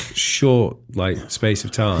short like space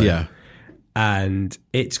of time. Yeah. And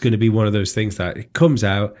it's going to be one of those things that it comes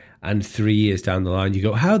out and 3 years down the line you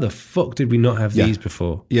go, how the fuck did we not have these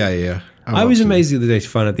before? Yeah. Oh, I was amazed the other day to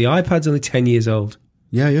find out the iPad's only 10 years old.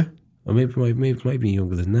 Yeah. Or maybe it might be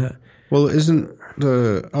younger than that. Well, isn't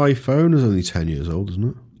the iPhone is only 10 years old,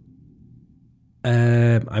 isn't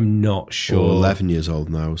it? I'm not sure. Or 11 years old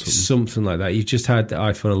now or something. Something like that. You've just had the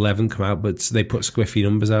iPhone 11 come out, but they put squiffy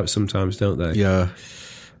numbers out sometimes, don't they? Yeah.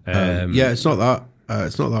 It's not that.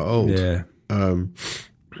 It's not that old. Yeah.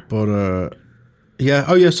 Yeah.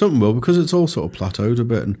 Oh, yeah, something will, because it's all sort of plateaued a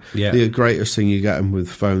bit. And the greatest thing you get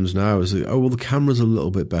with phones now is, the camera's a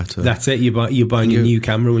little bit better. That's it. You're buying a new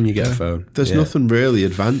camera when you get a phone. There's nothing really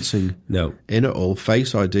advancing in it all.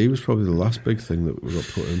 Face ID was probably the last big thing that we got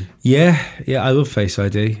put in. Yeah, I love Face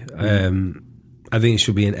ID. I think it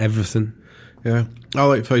should be in everything. Yeah. I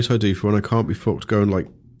like Face ID for when I can't be fucked going like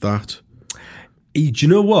that. Do you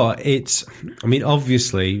know what?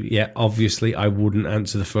 Obviously, I wouldn't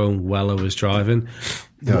answer the phone while I was driving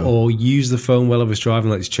or use the phone while I was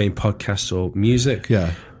driving, like to change podcasts or music.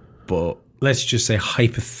 Yeah. But let's just say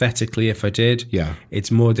hypothetically, if I did,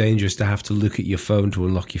 it's more dangerous to have to look at your phone to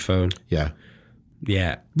unlock your phone. Yeah.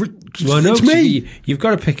 Yeah. Well, no, it's me. You've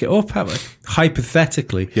got to pick it up, haven't you?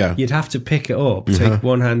 Hypothetically, you'd have to pick it up, take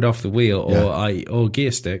one hand off the wheel or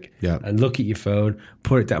gear stick, and look at your phone,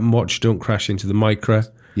 put it down, and watch Don't Crash into the Micra.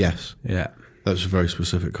 Yes. Yeah. That's a very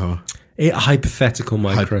specific car. Hypothetical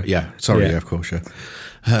Micra. Sorry, of course,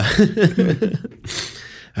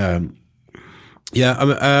 I'm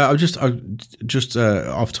just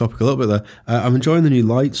off topic a little bit there. I'm enjoying the new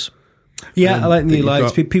lights. Yeah, I like the new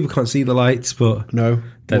lights. People can't see the lights, but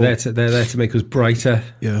they're there to make us brighter.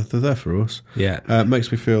 Yeah, they're there for us. Yeah, it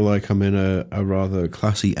makes me feel like I'm in a rather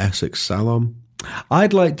classy Essex salon.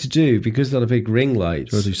 I'd like to do, because they're the big ring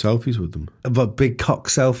lights. Do selfies with them? But big cock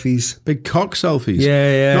selfies. Big cock selfies.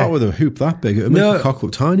 Yeah. Not with a hoop that big. It'll make the cock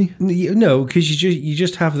look tiny. No, because you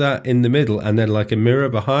just have that in the middle, and then like a mirror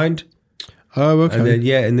behind. Oh,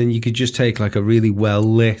 okay. And then you could just take like a really well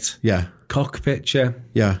lit cock picture.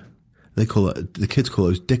 Yeah. The kids call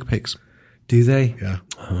those dick pics. Do they? Yeah.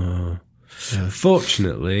 Oh. Yeah.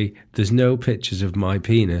 Fortunately, there's no pictures of my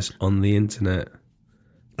penis on the internet.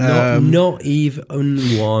 Not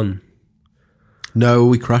even one. No,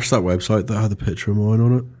 we crashed that website that had a picture of mine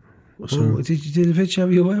on it. So, did a picture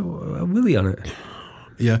have your Willie on it?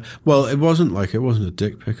 Yeah. Well, it wasn't a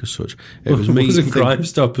dick pic as such. It was me. It wasn't Crime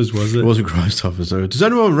Stoppers, was it? It wasn't Crime Stoppers, no. Does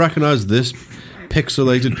anyone recognise this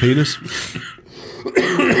pixelated penis?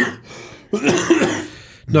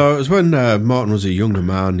 No, it was when Martin was a younger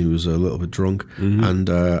man. He was a little bit drunk, and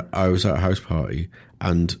I was at a house party,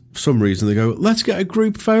 and for some reason they go, let's get a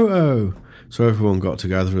group photo. So everyone got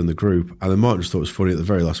together in the group, and then Martin just thought it was funny at the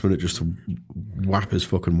very last minute just to whap his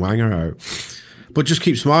fucking wanger out. But just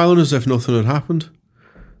keep smiling as if nothing had happened.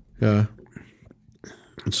 Yeah.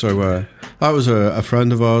 And so that was a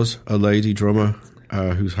friend of ours, a lady drummer,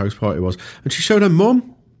 whose house party was, and she showed her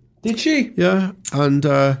mum. Did she? Yeah, and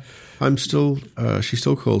she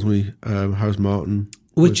still calls me, how's Martin?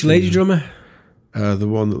 Which lady drummer? The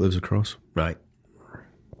one that lives across. Right.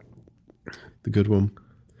 The good one.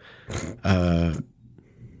 Ouch.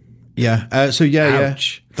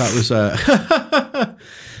 That was I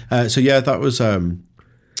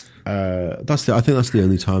think that's the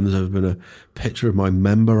only time there's ever been a picture of my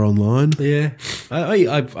member online. Yeah.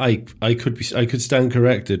 I could stand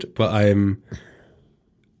corrected, but I am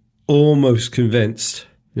almost convinced.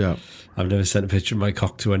 Yeah. I've never sent a picture of my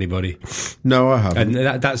cock to anybody. No, I haven't.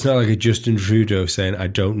 And that's not like a Justin Trudeau saying, I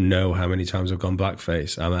don't know how many times I've gone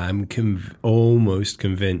blackface. I'm almost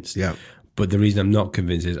convinced. Yeah. But the reason I'm not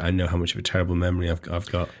convinced is I know how much of a terrible memory I've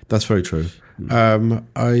got. That's very true.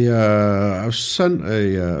 I've sent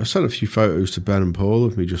a few photos to Ben and Paul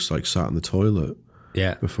of me just like sat in the toilet.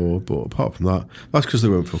 Yeah. Before, but apart from that, that's because they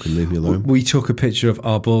won't fucking leave me alone. We took a picture of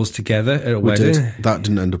our balls together at a wedding. Did. That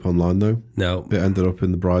didn't end up online though. No. It ended up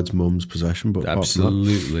in the bride's mum's possession. But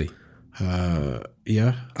absolutely.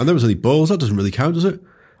 Yeah. And there was any balls. That doesn't really count, does it?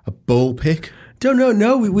 A ball pick? Don't know.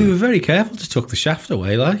 No, we were very careful to tuck the shaft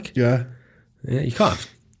away. Like, yeah, you can't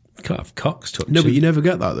have cocks tucked. No, but you never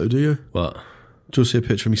get that though, do you? What? Do you see a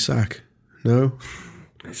picture of me sack? No.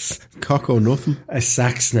 Cock or nothing. A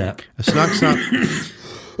sack snap. A snack snap.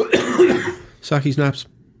 Sacky snaps.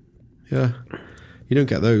 Yeah. You don't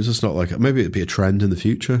get those. It's not like maybe it'd be a trend in the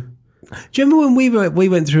future. Do you remember when we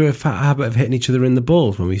went through a fat habit of hitting each other in the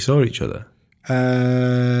balls when we saw each other?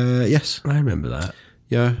 Yes. I remember that.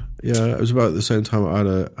 Yeah. It was about the same time I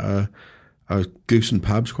had a goose and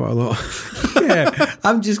pabs quite a lot. Yeah.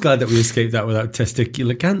 I'm just glad that we escaped that without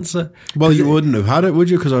testicular cancer. Well, you wouldn't have had it, would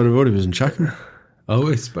you? Because I'd have already been checking.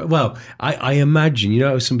 Oh, I imagine,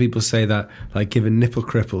 how some people say that, like, giving nipple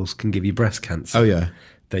cripples can give you breast cancer. Oh, yeah.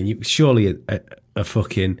 Then you surely a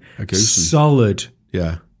fucking solid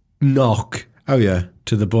knock. Oh, yeah.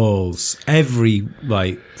 To the balls every,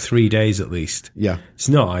 3 days at least. Yeah. It's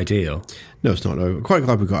not ideal. No, it's not. No. I'm quite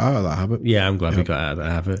glad we got out of that habit. Yeah, I'm glad we got out of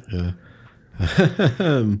that habit. Yeah.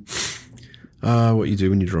 What you do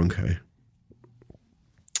when you're drunk, eh?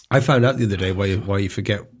 I found out the other day why you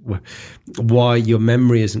forget, why your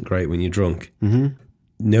memory isn't great when you're drunk. Mm-hmm.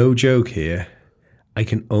 No joke here. I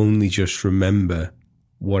can only just remember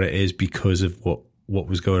what it is because of what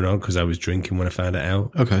was going on, because I was drinking when I found it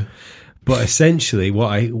out. Okay. But essentially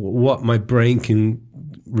what my brain can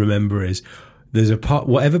remember is there's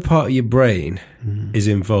whatever part of your brain is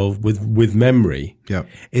involved with memory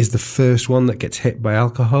is the first one that gets hit by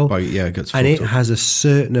alcohol. It gets and it up. has a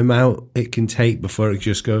certain amount it can take before it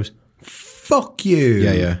just goes, fuck you.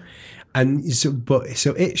 Yeah. And so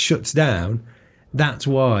it shuts down. That's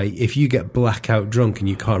why if you get blackout drunk and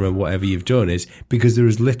you can't remember whatever you've done, is because there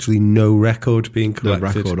is literally no record being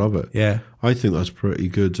collected. No record of it. Yeah. I think that's pretty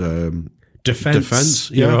good defense.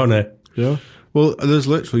 Your Honour. Yeah. Well, there's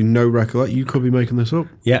literally no recollection. You could be making this up.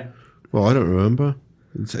 Yeah. Well, I don't remember.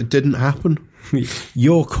 It didn't happen.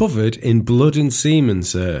 You're covered in blood and semen,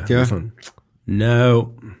 sir. Yeah.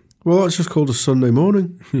 No. Well, that's just called a Sunday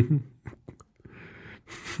morning.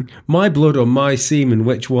 My blood or my semen,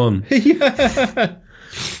 which one? Yeah.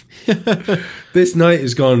 This night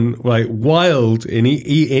has gone wild in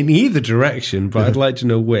either direction, but I'd like to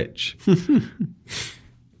know which.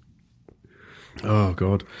 Oh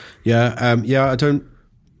God, yeah, I don't.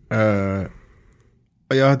 I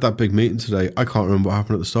had that big meeting today. I can't remember what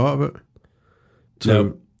happened at the start of it.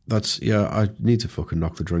 So that's I need to fucking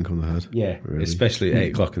knock the drink on the head. Yeah, really. Especially at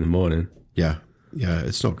 8 o'clock in the morning. Yeah,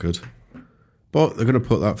 it's not good. But they're going to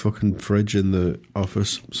put that fucking fridge in the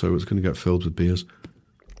office, so it's going to get filled with beers.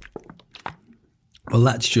 Well,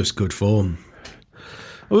 that's just good form.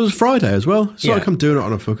 It was Friday as well. It's not like I'm doing it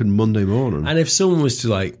on a fucking Monday morning. And if someone was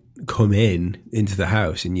to come into the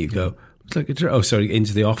house and you go, "Would you like a drink?" Oh, sorry,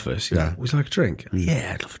 into the office. Yeah. Would you like a drink?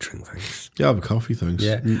 Yeah, I'd love a drink, thanks. Yeah, I'll have a coffee, thanks.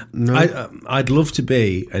 Yeah. No. I'd love to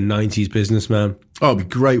be a 90s businessman. Oh, it'd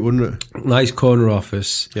be great, wouldn't it? Nice corner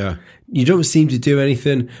office. Yeah. You don't seem to do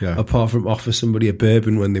anything apart from offer somebody a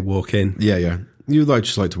bourbon when they walk in. Yeah. You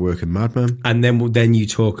just like to work in Mad Men. And then you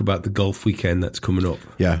talk about the golf weekend that's coming up.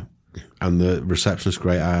 Yeah. And the receptionist's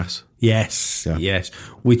great ass. Yes.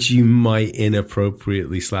 Which you might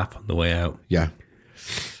inappropriately slap on the way out. Yeah.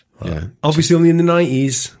 Obviously only in the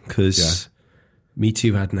 90s, because Me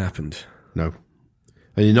Too hadn't happened. No.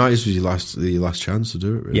 And your 90s was your last chance to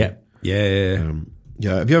do it, really. Yeah.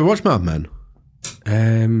 Have you ever watched Mad Men?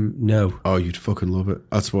 No. Oh, you'd fucking love it.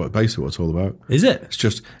 That's basically what it's all about. Is it?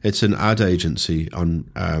 It's an ad agency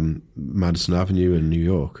on Madison Avenue in New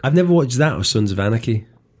York. I've never watched that or Sons of Anarchy.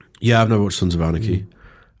 Yeah, I've never watched Sons of Anarchy.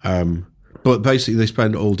 But basically they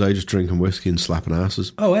spend all day just drinking whiskey and slapping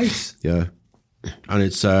asses. Oh, ace. Yeah. And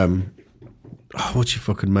it's what's your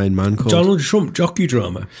fucking main man called? Donald Trump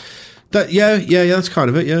docudrama. That's kind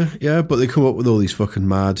of it, yeah. But they come up with all these fucking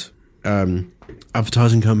mad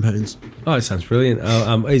advertising campaigns. Oh, it sounds brilliant.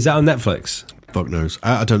 Is that on Netflix? Fuck knows.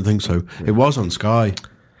 I don't think so. It was on Sky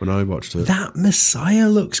when I watched it. That Messiah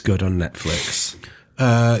looks good on Netflix.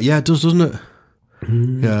 Yeah, it does, doesn't it?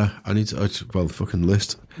 Yeah, I need to. Fucking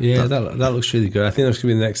list. Yeah, that looks really good. I think that's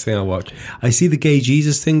gonna be the next thing I'll watch. I see the gay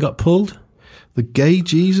Jesus thing got pulled. The gay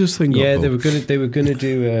Jesus thing got pulled? Yeah, they were gonna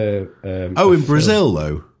do in Brazil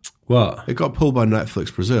though. What? It got pulled by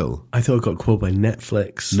Netflix Brazil. I thought it got pulled by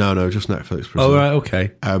Netflix. No, just Netflix Brazil. Oh, right,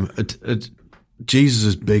 okay. Jesus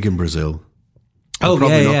is big in Brazil. I'm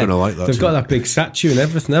probably not going to like that. They've got that big statue and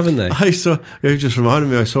everything, haven't they? It just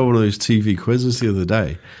reminded me, I saw one of those TV quizzes the other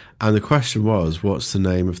day, and the question was, what's the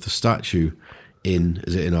name of the statue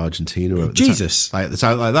is it in Argentina? Jesus. It's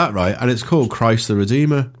out like that, right? And it's called Christ the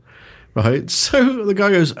Redeemer, right? So the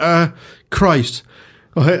guy goes, Christ.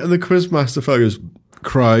 Right? And the quizmaster fellow goes,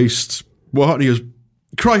 Christ. What? And he goes,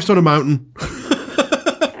 Christ on a mountain.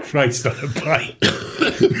 Christ on a bike.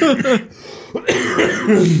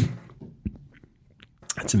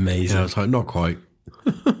 That's amazing. Yeah, it's like, not quite.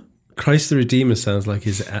 Christ the Redeemer sounds like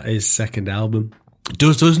his second album. It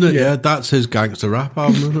does, doesn't it? Yeah, that's his gangster rap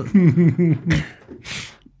album, isn't it?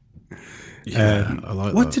 Yeah, I like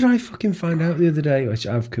that. What did I fucking find out the other day, which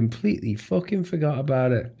I've completely fucking forgot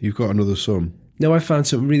about it? You've got another son. No, I found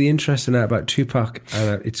something really interesting out about Tupac,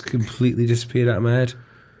 and it's completely disappeared out of my head.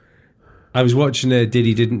 I was watching Did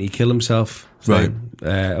He Didn't He Kill Himself? Right.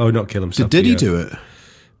 Not kill himself. Did he do it?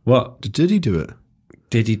 What? Did he do it?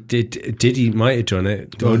 Did he might have done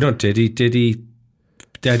it. Oh, not did he?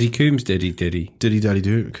 Daddy Coombs did he? Did he Daddy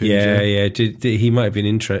do it? Coombs, yeah. He might have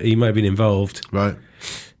been he might have been involved. Right.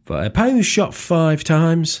 But apparently he was shot 5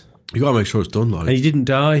 times. You got to make sure it's done, like. And he didn't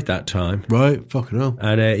die that time. Right, fucking hell.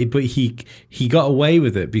 And but he got away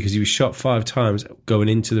with it because he was shot 5 times going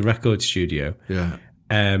into the record studio. Yeah.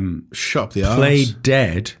 Shot up the arse. Played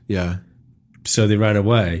dead. Yeah. So they ran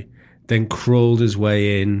away. Then crawled his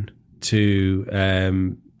way in to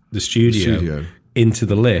the studio, into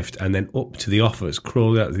the lift, and then up to the office,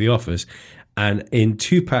 crawled out to the office. And in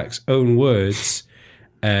Tupac's own words,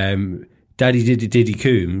 Daddy Diddy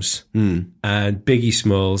Coombs and Biggie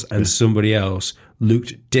Smalls and somebody else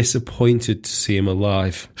looked disappointed to see him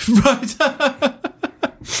alive. Right.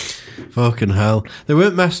 Fucking hell. They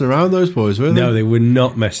weren't messing around, those boys, were they? No, they were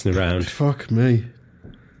not messing around. Fuck me.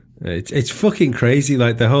 It's fucking crazy.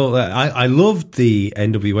 Like the whole, I loved the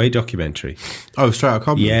NWA documentary. Oh, Straight Outta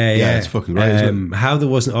Compton. Yeah, it's fucking great. Isn't it? How there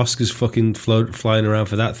wasn't Oscars fucking flying around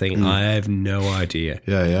for that thing, I have no idea.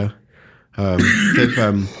 Yeah.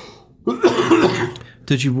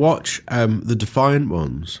 Did you watch the Defiant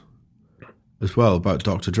ones as well about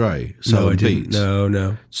Dr. Dre selling beats?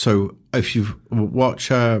 No. So if you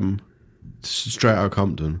watch Straight Outta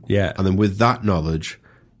Compton, yeah, and then with that knowledge,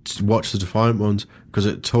 watch the Defiant ones, because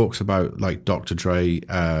it talks about like Dr. Dre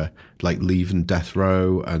like leaving death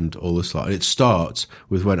row and all this lot. And it starts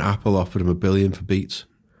with when Apple offered him $1 billion for Beats.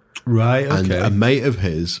 Right, okay. And a mate of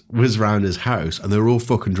his was around his house and they were all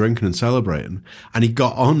fucking drinking and celebrating. And he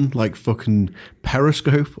got on like fucking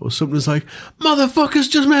Periscope or something. It's like, motherfuckers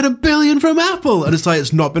just made $1 billion from Apple. And it's like,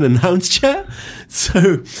 it's not been announced yet. So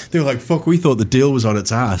they were like, fuck, we thought the deal was on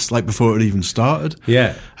its ass, like before it even started.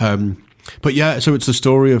 Yeah. But yeah, so it's the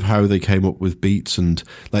story of how they came up with Beats and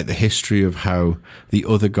like the history of how the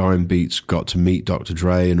other guy in Beats got to meet Dr.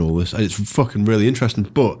 Dre and all this. And it's fucking really interesting,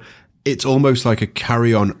 but it's almost like a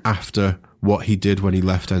carry on after what he did when he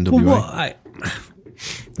left NWA. Well,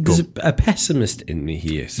 there's a pessimist in me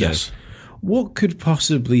here. So yes. What could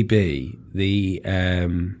possibly be the...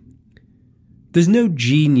 there's no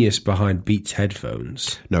genius behind Beats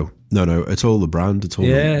headphones. No. It's all the brand. It's all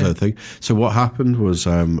the thing. So what happened was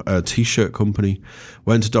a T-shirt company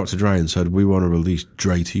went to Dr. Dre and said, we want to release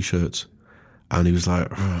Dre T-shirts. And he was like,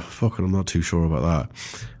 oh, fuck it, I'm not too sure about that.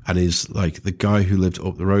 And he's like, the guy who lived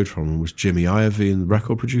up the road from him was Jimmy Iovine, the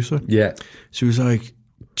record producer. Yeah. So he was like,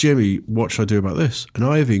 Jimmy, what should I do about this? And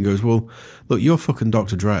Iovine goes, well, look, you're fucking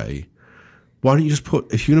Dr. Dre. Why don't you just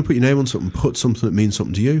if you're going to put your name on something, put something that means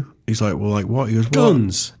something to you? He's like, well, like what? He goes, well,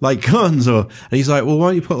 guns. Like guns. And he's like, well, why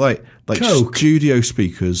don't you put like Coke. studio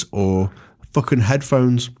speakers or fucking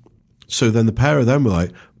headphones? So then the pair of them were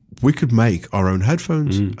like, we could make our own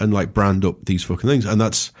headphones and like brand up these fucking things. And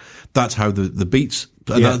that's how the Beats,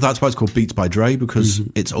 that's why it's called Beats by Dre, because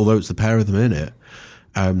although it's the pair of them in it.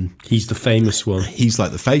 He's the famous one. He's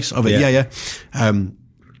like the face of it. Yeah.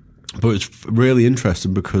 But it's really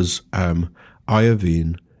interesting because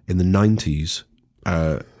Iovine in the 90s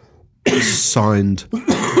signed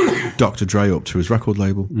Dr. Dre up to his record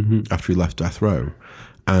label after he left Death Row.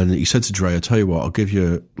 And he said to Dre, I tell you what, I'll give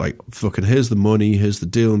you like fucking here's the money, here's the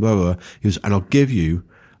deal, and blah blah blah. He was, and I'll give you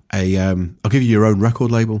your own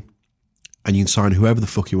record label, and you can sign whoever the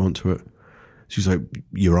fuck you want to it. She's like,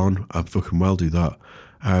 you're on, I'll fucking well do that.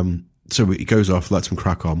 So he goes off, lets him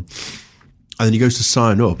crack on, and then he goes to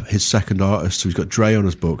sign up his second artist. So he's got Dre on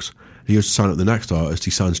his books. He goes to sign up the next artist.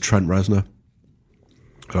 He signs Trent Reznor,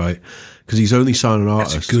 right? Because he's only signing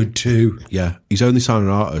artists. That's good too. Yeah, he's only signing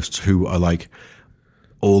artists who are like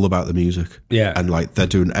all about the music. Yeah. And like they're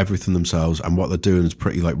doing everything themselves, and what they're doing is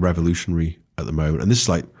pretty like revolutionary at the moment. And this is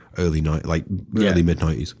like early mid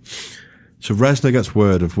 90s. So Reznor gets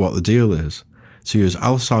word of what the deal is. So he goes,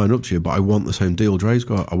 I'll sign up to you, but I want the same deal Dre's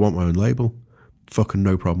got. I want my own label. Fucking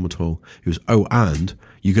no problem at all. He goes, oh, and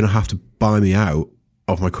you're going to have to buy me out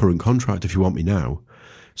of my current contract if you want me now.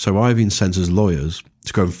 So Ivan sends his lawyers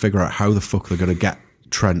to go and figure out how the fuck they're going to get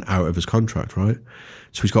Trent out of his contract, right?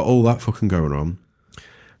 So he's got all that fucking going on.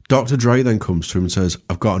 Dr. Dre then comes to him and says,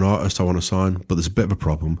 I've got an artist I want to sign, but there's a bit of a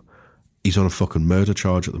problem. He's on a fucking murder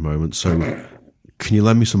charge at the moment, so can you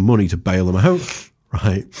lend me some money to bail him out?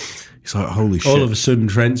 Right? He's like, holy shit. All of a sudden,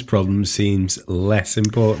 Trent's problem seems less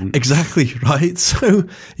important. Exactly, right? So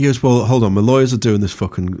he goes, well, hold on, my lawyers are doing this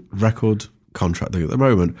fucking record contract thing at the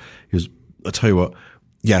moment. He goes, I'll tell you what,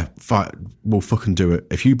 yeah, we'll fucking do it.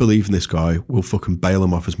 If you believe in this guy, we'll fucking bail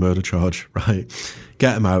him off his murder charge, right?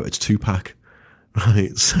 Get him out, it's Tupac.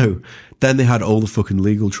 Right, so then they had all the fucking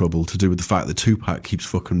legal trouble to do with the fact that Tupac keeps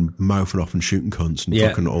fucking mouthing off and shooting cunts and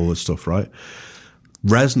fucking all this stuff, right?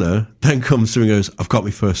 Reznor then comes to him and goes, I've got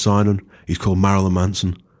my first signing. He's called Marilyn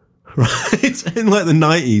Manson. Right? In like the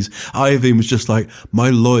 90s, Ivan was just like, my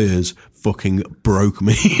lawyers fucking broke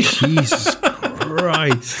me. Jesus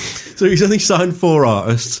Christ. So he's only signed 4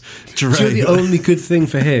 artists. So the only good thing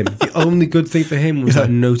for him, was that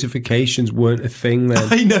notifications weren't a thing then.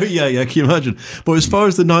 I know, yeah, can you imagine? But as far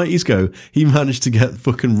as the 90s go, he managed to get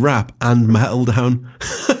fucking rap and metal down.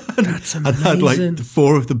 That's amazing. And had like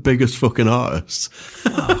 4 of the biggest fucking artists.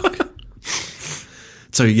 Fuck.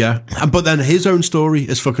 So yeah, but then his own story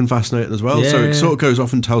is fucking fascinating as well. Yeah, so it sort of goes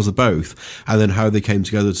off and tells the both, and then how they came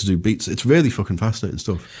together to do Beats. It's really fucking fascinating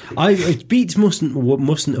stuff. Beats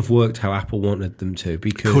mustn't have worked how Apple wanted them to,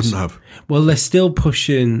 because couldn't have. Well, they're still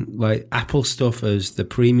pushing like Apple stuff as the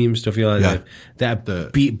premium stuff. You know, the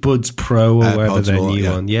Beat Buds Pro or AirPods whatever their new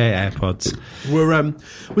yeah. one. Yeah, AirPods.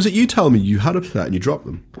 Was it you telling me you had a set and you dropped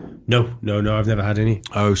them? No, I've never had any.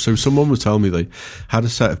 Oh, so someone was telling me they had a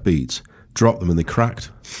set of Beats, dropped them and they cracked.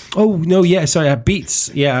 Oh no, yeah, sorry, Beats,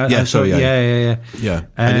 yeah, yeah,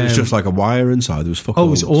 and it was just like a wire inside. There was fucking. Oh,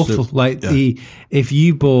 it was awful. Like if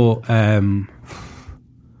you bought a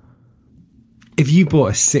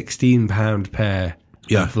 £16 pair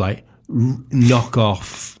of like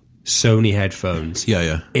knockoff Sony headphones,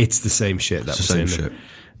 it's the same shit. That was the same shit.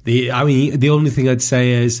 The only thing I'd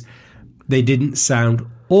say is they didn't sound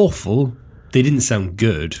awful. They didn't sound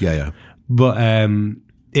good. But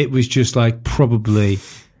it was just like probably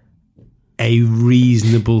a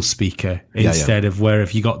reasonable speaker instead of where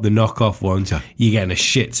if you got the knockoff ones, you're getting a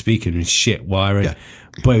shit speaker and shit wiring.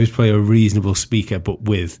 But it was probably a reasonable speaker, but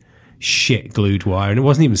with shit glued wire. And it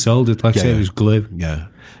wasn't even soldered. Like I said, it was glue. Yeah.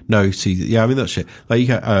 No, see, I mean, that shit. Like you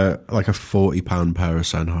get like a £40 pair of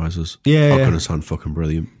Sennheisers. Yeah. Not going to sound fucking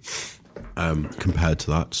brilliant. Compared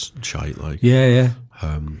to that shite. Like, yeah,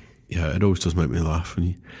 it always does make me laugh.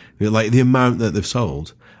 And like the amount that they've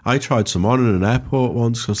sold. I tried some on in an airport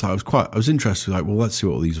once because I was interested. Like, well, let's see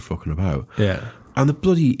what all these are fucking about. Yeah. And the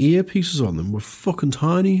bloody earpieces on them were fucking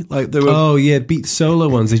tiny. Like they were. Oh yeah, Beats Solo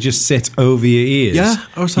ones. They just sit over your ears. Yeah.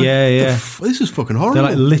 I was like, this is fucking horrible. They're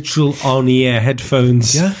like literal on-ear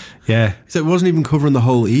headphones. Yeah. So it wasn't even covering the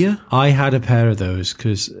whole ear. I had a pair of those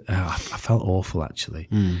because I felt awful actually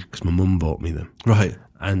because my mum bought me them. Right.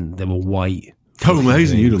 And they were white. How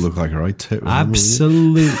amazing you to look like a right tit.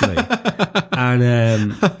 Absolutely. And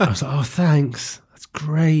I was like, oh, thanks. That's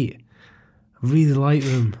great. I really like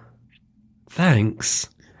them. Thanks.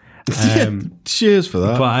 Cheers for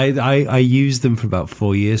that. But I used them for about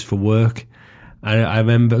 4 years for work. And I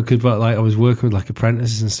remember, because like, I was working with like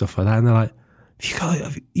apprentices and stuff like that. And they're like, are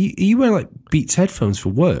you wearing like Beats headphones for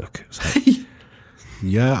work? I was like,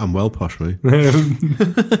 yeah, I'm well posh, mate.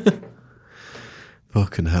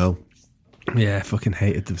 Fucking hell. Yeah, I fucking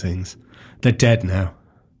hated the things. They're dead now.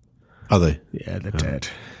 Are they? Yeah, they're dead.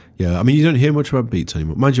 Yeah, I mean, you don't hear much about Beats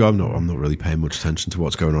anymore. Mind you, I'm not really paying much attention to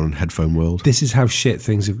what's going on in headphone world. This is how shit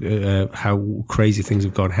things have, how crazy things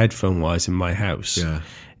have gone headphone wise in my house. Yeah,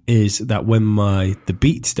 is that when the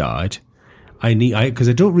Beats died, because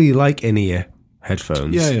I don't really like in-ear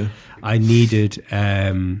headphones. Yeah. I needed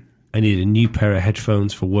a new pair of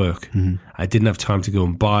headphones for work. Mm-hmm. I didn't have time to go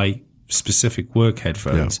and buy specific work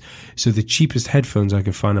headphones. So the cheapest headphones I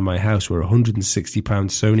could find in my house were £160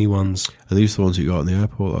 Sony ones. Are these the ones that you got in the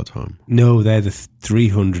airport that time? No, they're the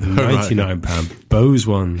 £399 Bose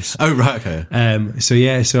ones. Oh, right, okay. So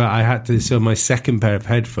I had to, so my second pair of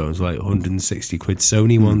headphones, like £160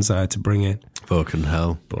 Sony ones I had to bring in. Fucking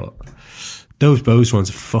hell. But those Bose ones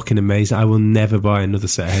are fucking amazing. I will never buy another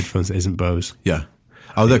set of headphones that isn't Bose. Yeah.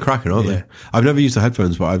 Oh, they're cracking, aren't Yeah. they? I've never used the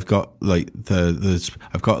headphones, but I've got like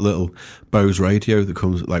I've got a little Bose radio that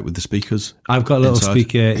comes like with the speakers. I've got a little inside.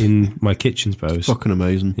 speaker in my kitchen's Bose. Fucking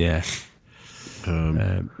amazing. Yeah.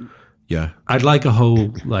 Yeah. I'd like a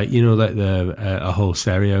whole, like, you know, like a whole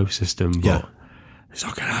stereo system, but Yeah. it's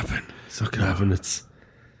not going to happen. It's not going to happen.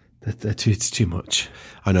 It's too much.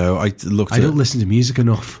 I know. I don't listen to music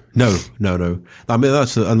enough. No. I mean,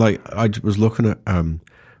 and like, I was looking at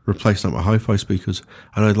replacing my hi-fi speakers,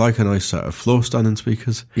 and I'd like a nice set of floor standing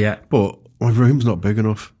speakers. Yeah. But my room's not big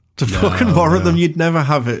enough to fucking warrant them. You'd never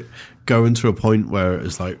have it going to a point where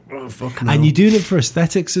it's like, oh, fucking hell. And you're doing it for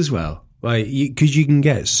aesthetics as well. Like, because you can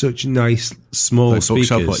get such nice small like speakers.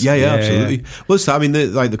 bookshelf, yeah, absolutely. Well, it's, I mean,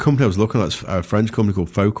 the company I was looking at is a French company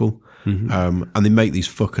called Focal, and they make these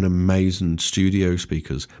fucking amazing studio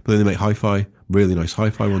speakers. But then they make hi-fi, really nice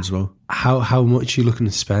hi-fi ones as well. How much are you looking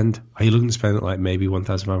to spend? Are you looking to spend like maybe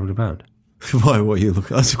 £1,500? Why? What are you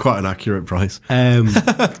looking at? That's quite an accurate price.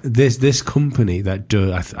 This company that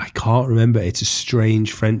does, I can't remember. It's a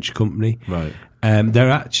strange French company. Right.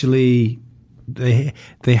 They're actually. They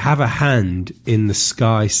have a hand in the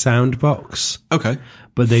Sky Soundbox. Okay.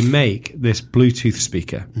 But they make this Bluetooth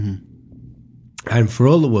speaker. And for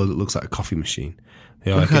all the world, it looks like a coffee machine.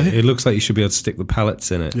 You know, like it looks like you should be able to stick the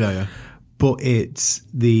pellets in it. Yeah. But it's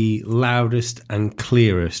the loudest and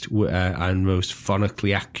clearest and most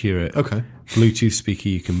phonically accurate Bluetooth speaker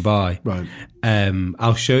you can buy. Right.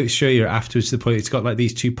 I'll show you afterwards to the point. It's got like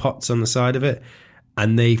these two pots on the side of it,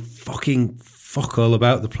 and they fucking fuck all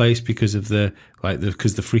about the place because of the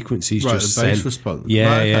frequencies just the bass sent. response.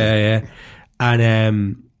 Yeah.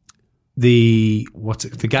 And the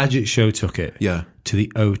Gadget Show took it to the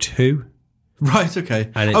O2. Right,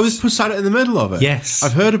 okay. And I was sat in the middle of it. Yes.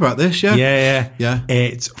 I've heard about this, yeah. Yeah.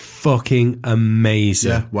 It's fucking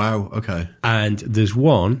amazing. Yeah, wow, okay. And there's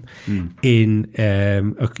one in,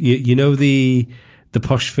 you know the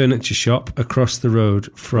posh furniture shop across the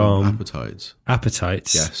road from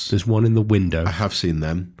Appetites. Yes. There's one in the window. I have seen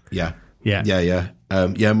them. Yeah. Yeah.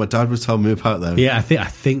 My dad was telling me about them. Yeah, I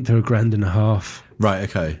think they're $1,500. Right,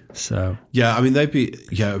 okay. So yeah, I mean it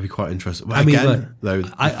would be quite interesting. Well, I mean, again, though,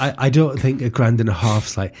 I don't think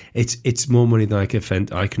 $1,500 like it's more money than I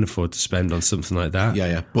can afford to spend on something like that.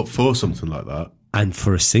 Yeah. But for something like that, and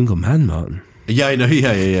for a single man, Martin. Yeah, I know.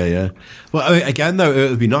 Yeah. Well, I mean, again, though,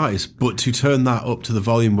 it would be nice, but to turn that up to the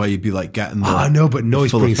volume where you'd be like getting the. Oh no, but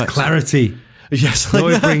noise brings clarity. Yes,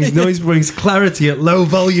 noise brings clarity at low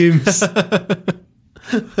volumes.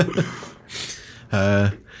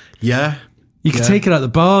 Yeah. You can take it out the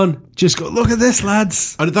barn. Just go, look at this,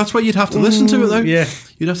 lads. And that's why you'd have to listen to it, though. Yeah.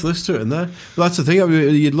 You'd have to listen to it in there. But that's the thing. I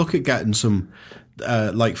mean, you'd look at getting some,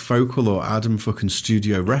 like, Focal or Adam fucking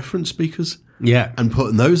studio reference speakers. Yeah. And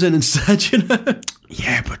putting those in instead, you know?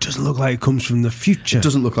 Yeah, but it doesn't look like it comes from the future. It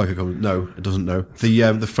doesn't look like it comes... No, it doesn't, no.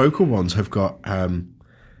 The Focal ones have got...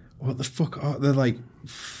 what the fuck are... They're like...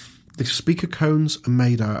 The speaker cones are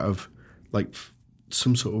made out of, like,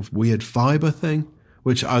 some sort of weird fibre thing.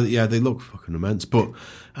 Which, they look fucking immense. But,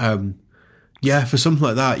 for something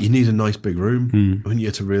like that, you need a nice big room. Wouldn't you,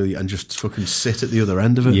 to really, and just fucking sit at the other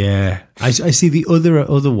end of it. Yeah. I see the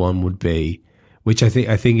other one would be, which I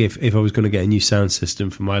think if I was going to get a new sound system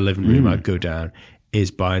for my living room, I'd go down, is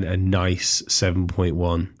buying a nice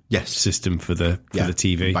 7.1 system for the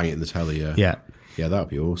TV. Bang it in the telly, yeah. Yeah. Yeah, that would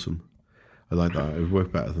be awesome. I like that. It would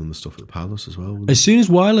work better than the stuff at the Palace as well. As soon as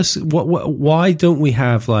wireless, why don't we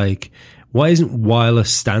have like... Why isn't wireless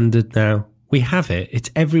standard now? We have it. It's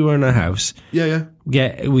everywhere in our house. Yeah.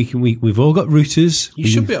 Yeah, we've all got routers. You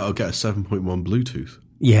should be able to get a 7.1 Bluetooth.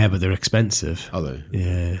 Yeah, but they're expensive. Are they?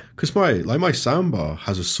 Yeah. Because my soundbar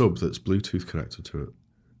has a sub that's Bluetooth connected to it.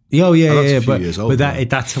 Oh yeah, but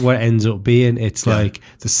that's what it ends up being. It's like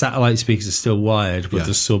the satellite speakers are still wired, but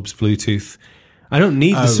the sub's Bluetooth. I don't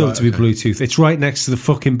need the sub to be Bluetooth. It's right next to the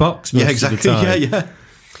fucking box. Most exactly. Of the time.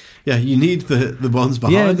 Yeah, you need the ones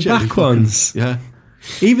behind you. Yeah, the back ones. Yeah.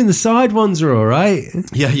 Even the side ones are all right.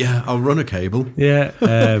 Yeah, I'll run a cable. Yeah.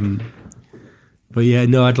 But yeah,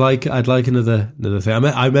 no, I'd like another thing.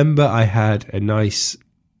 I remember I had a nice,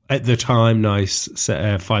 at the time,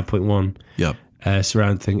 5.1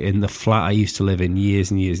 surround thing in the flat I used to live in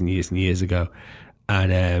years and years ago.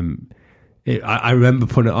 And I remember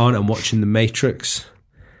putting it on and watching The Matrix.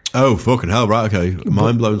 Oh, fucking hell, right, okay.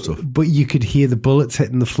 Mind-blowing stuff. But you could hear the bullets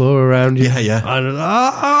hitting the floor around you. Yeah. And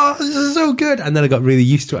this is so good. And then I got really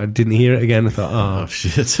used to it. I didn't hear it again. I thought, oh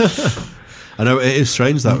shit. I know, it is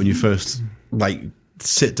strange that when you first, like,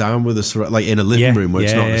 sit down with us, like, in a living room where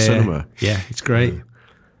it's not a cinema. Yeah, it's great.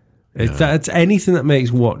 It's anything that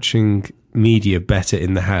makes watching media better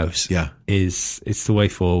in the house. Yeah. It's the way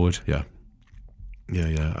forward. Yeah.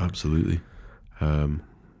 Yeah, absolutely.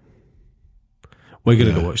 We're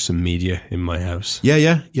gonna go watch some media in my house.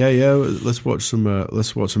 Yeah. Let's watch some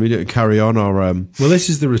media and carry on our well, this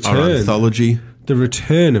is the return, our anthology. The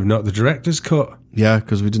return of Not the Director's Cut. Yeah,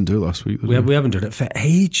 because we didn't do it last week. We haven't done it for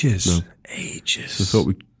ages. No. Ages.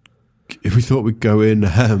 So we thought we'd go in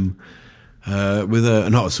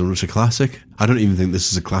with not so much a classic. I don't even think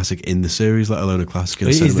this is a classic in the series, let alone a classic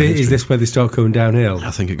in cinema history. Is this where they start going downhill?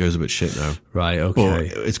 I think it goes a bit shit now. Right,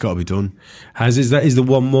 okay. But it's got to be done. Is there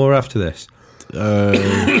one more after this?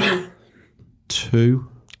 2.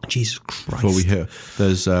 Jesus Christ. Before we hit.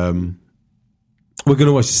 There's... We're going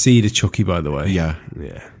to watch Seed of Chucky, by the way. Yeah.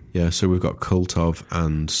 Yeah. Yeah, so we've got Cult of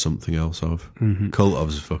and something else of. Mm-hmm. Cult of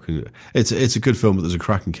is fucking... It's a good film, but there's a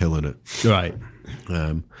cracking kill in it. Right.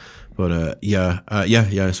 So we're going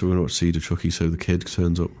to watch Seed of Chucky, so the kid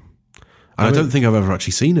turns up. And I don't think I've ever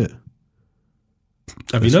actually seen it.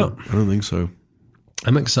 Have you not? I don't think so.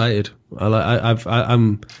 I'm excited.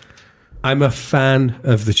 I'm a fan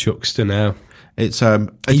of the Chuckster now. He's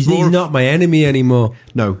not my enemy anymore.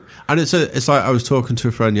 No, and it's like I was talking to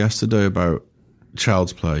a friend yesterday about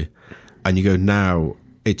Child's Play, and you go now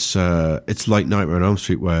it's like Nightmare on Elm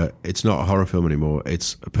Street, where it's not a horror film anymore;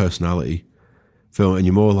 it's a personality film, and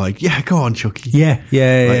you're more like, yeah, go on, Chucky. Yeah.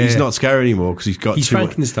 He's not scary anymore because he's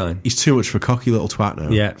Frankenstein. He's too much of a cocky little twat now.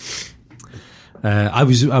 Yeah. I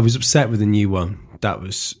was upset with the new one. That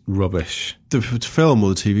was rubbish. The film or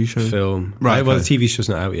the TV show? Film. Right. Okay. Well, the TV show's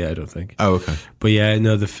not out yet, I don't think. Oh, okay. But yeah,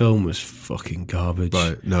 no, the film was fucking garbage.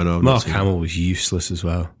 Right. No. Mark Hamill was useless as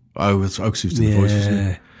well. Oh, because he was doing the voices.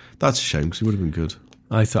 Yeah. That's a shame because he would have been good.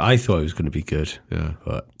 I thought it was going to be good. Yeah.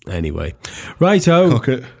 But anyway. Righto. Cock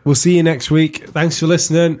it. We'll see you next week. Thanks for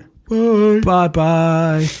listening. Bye.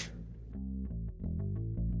 Bye-bye.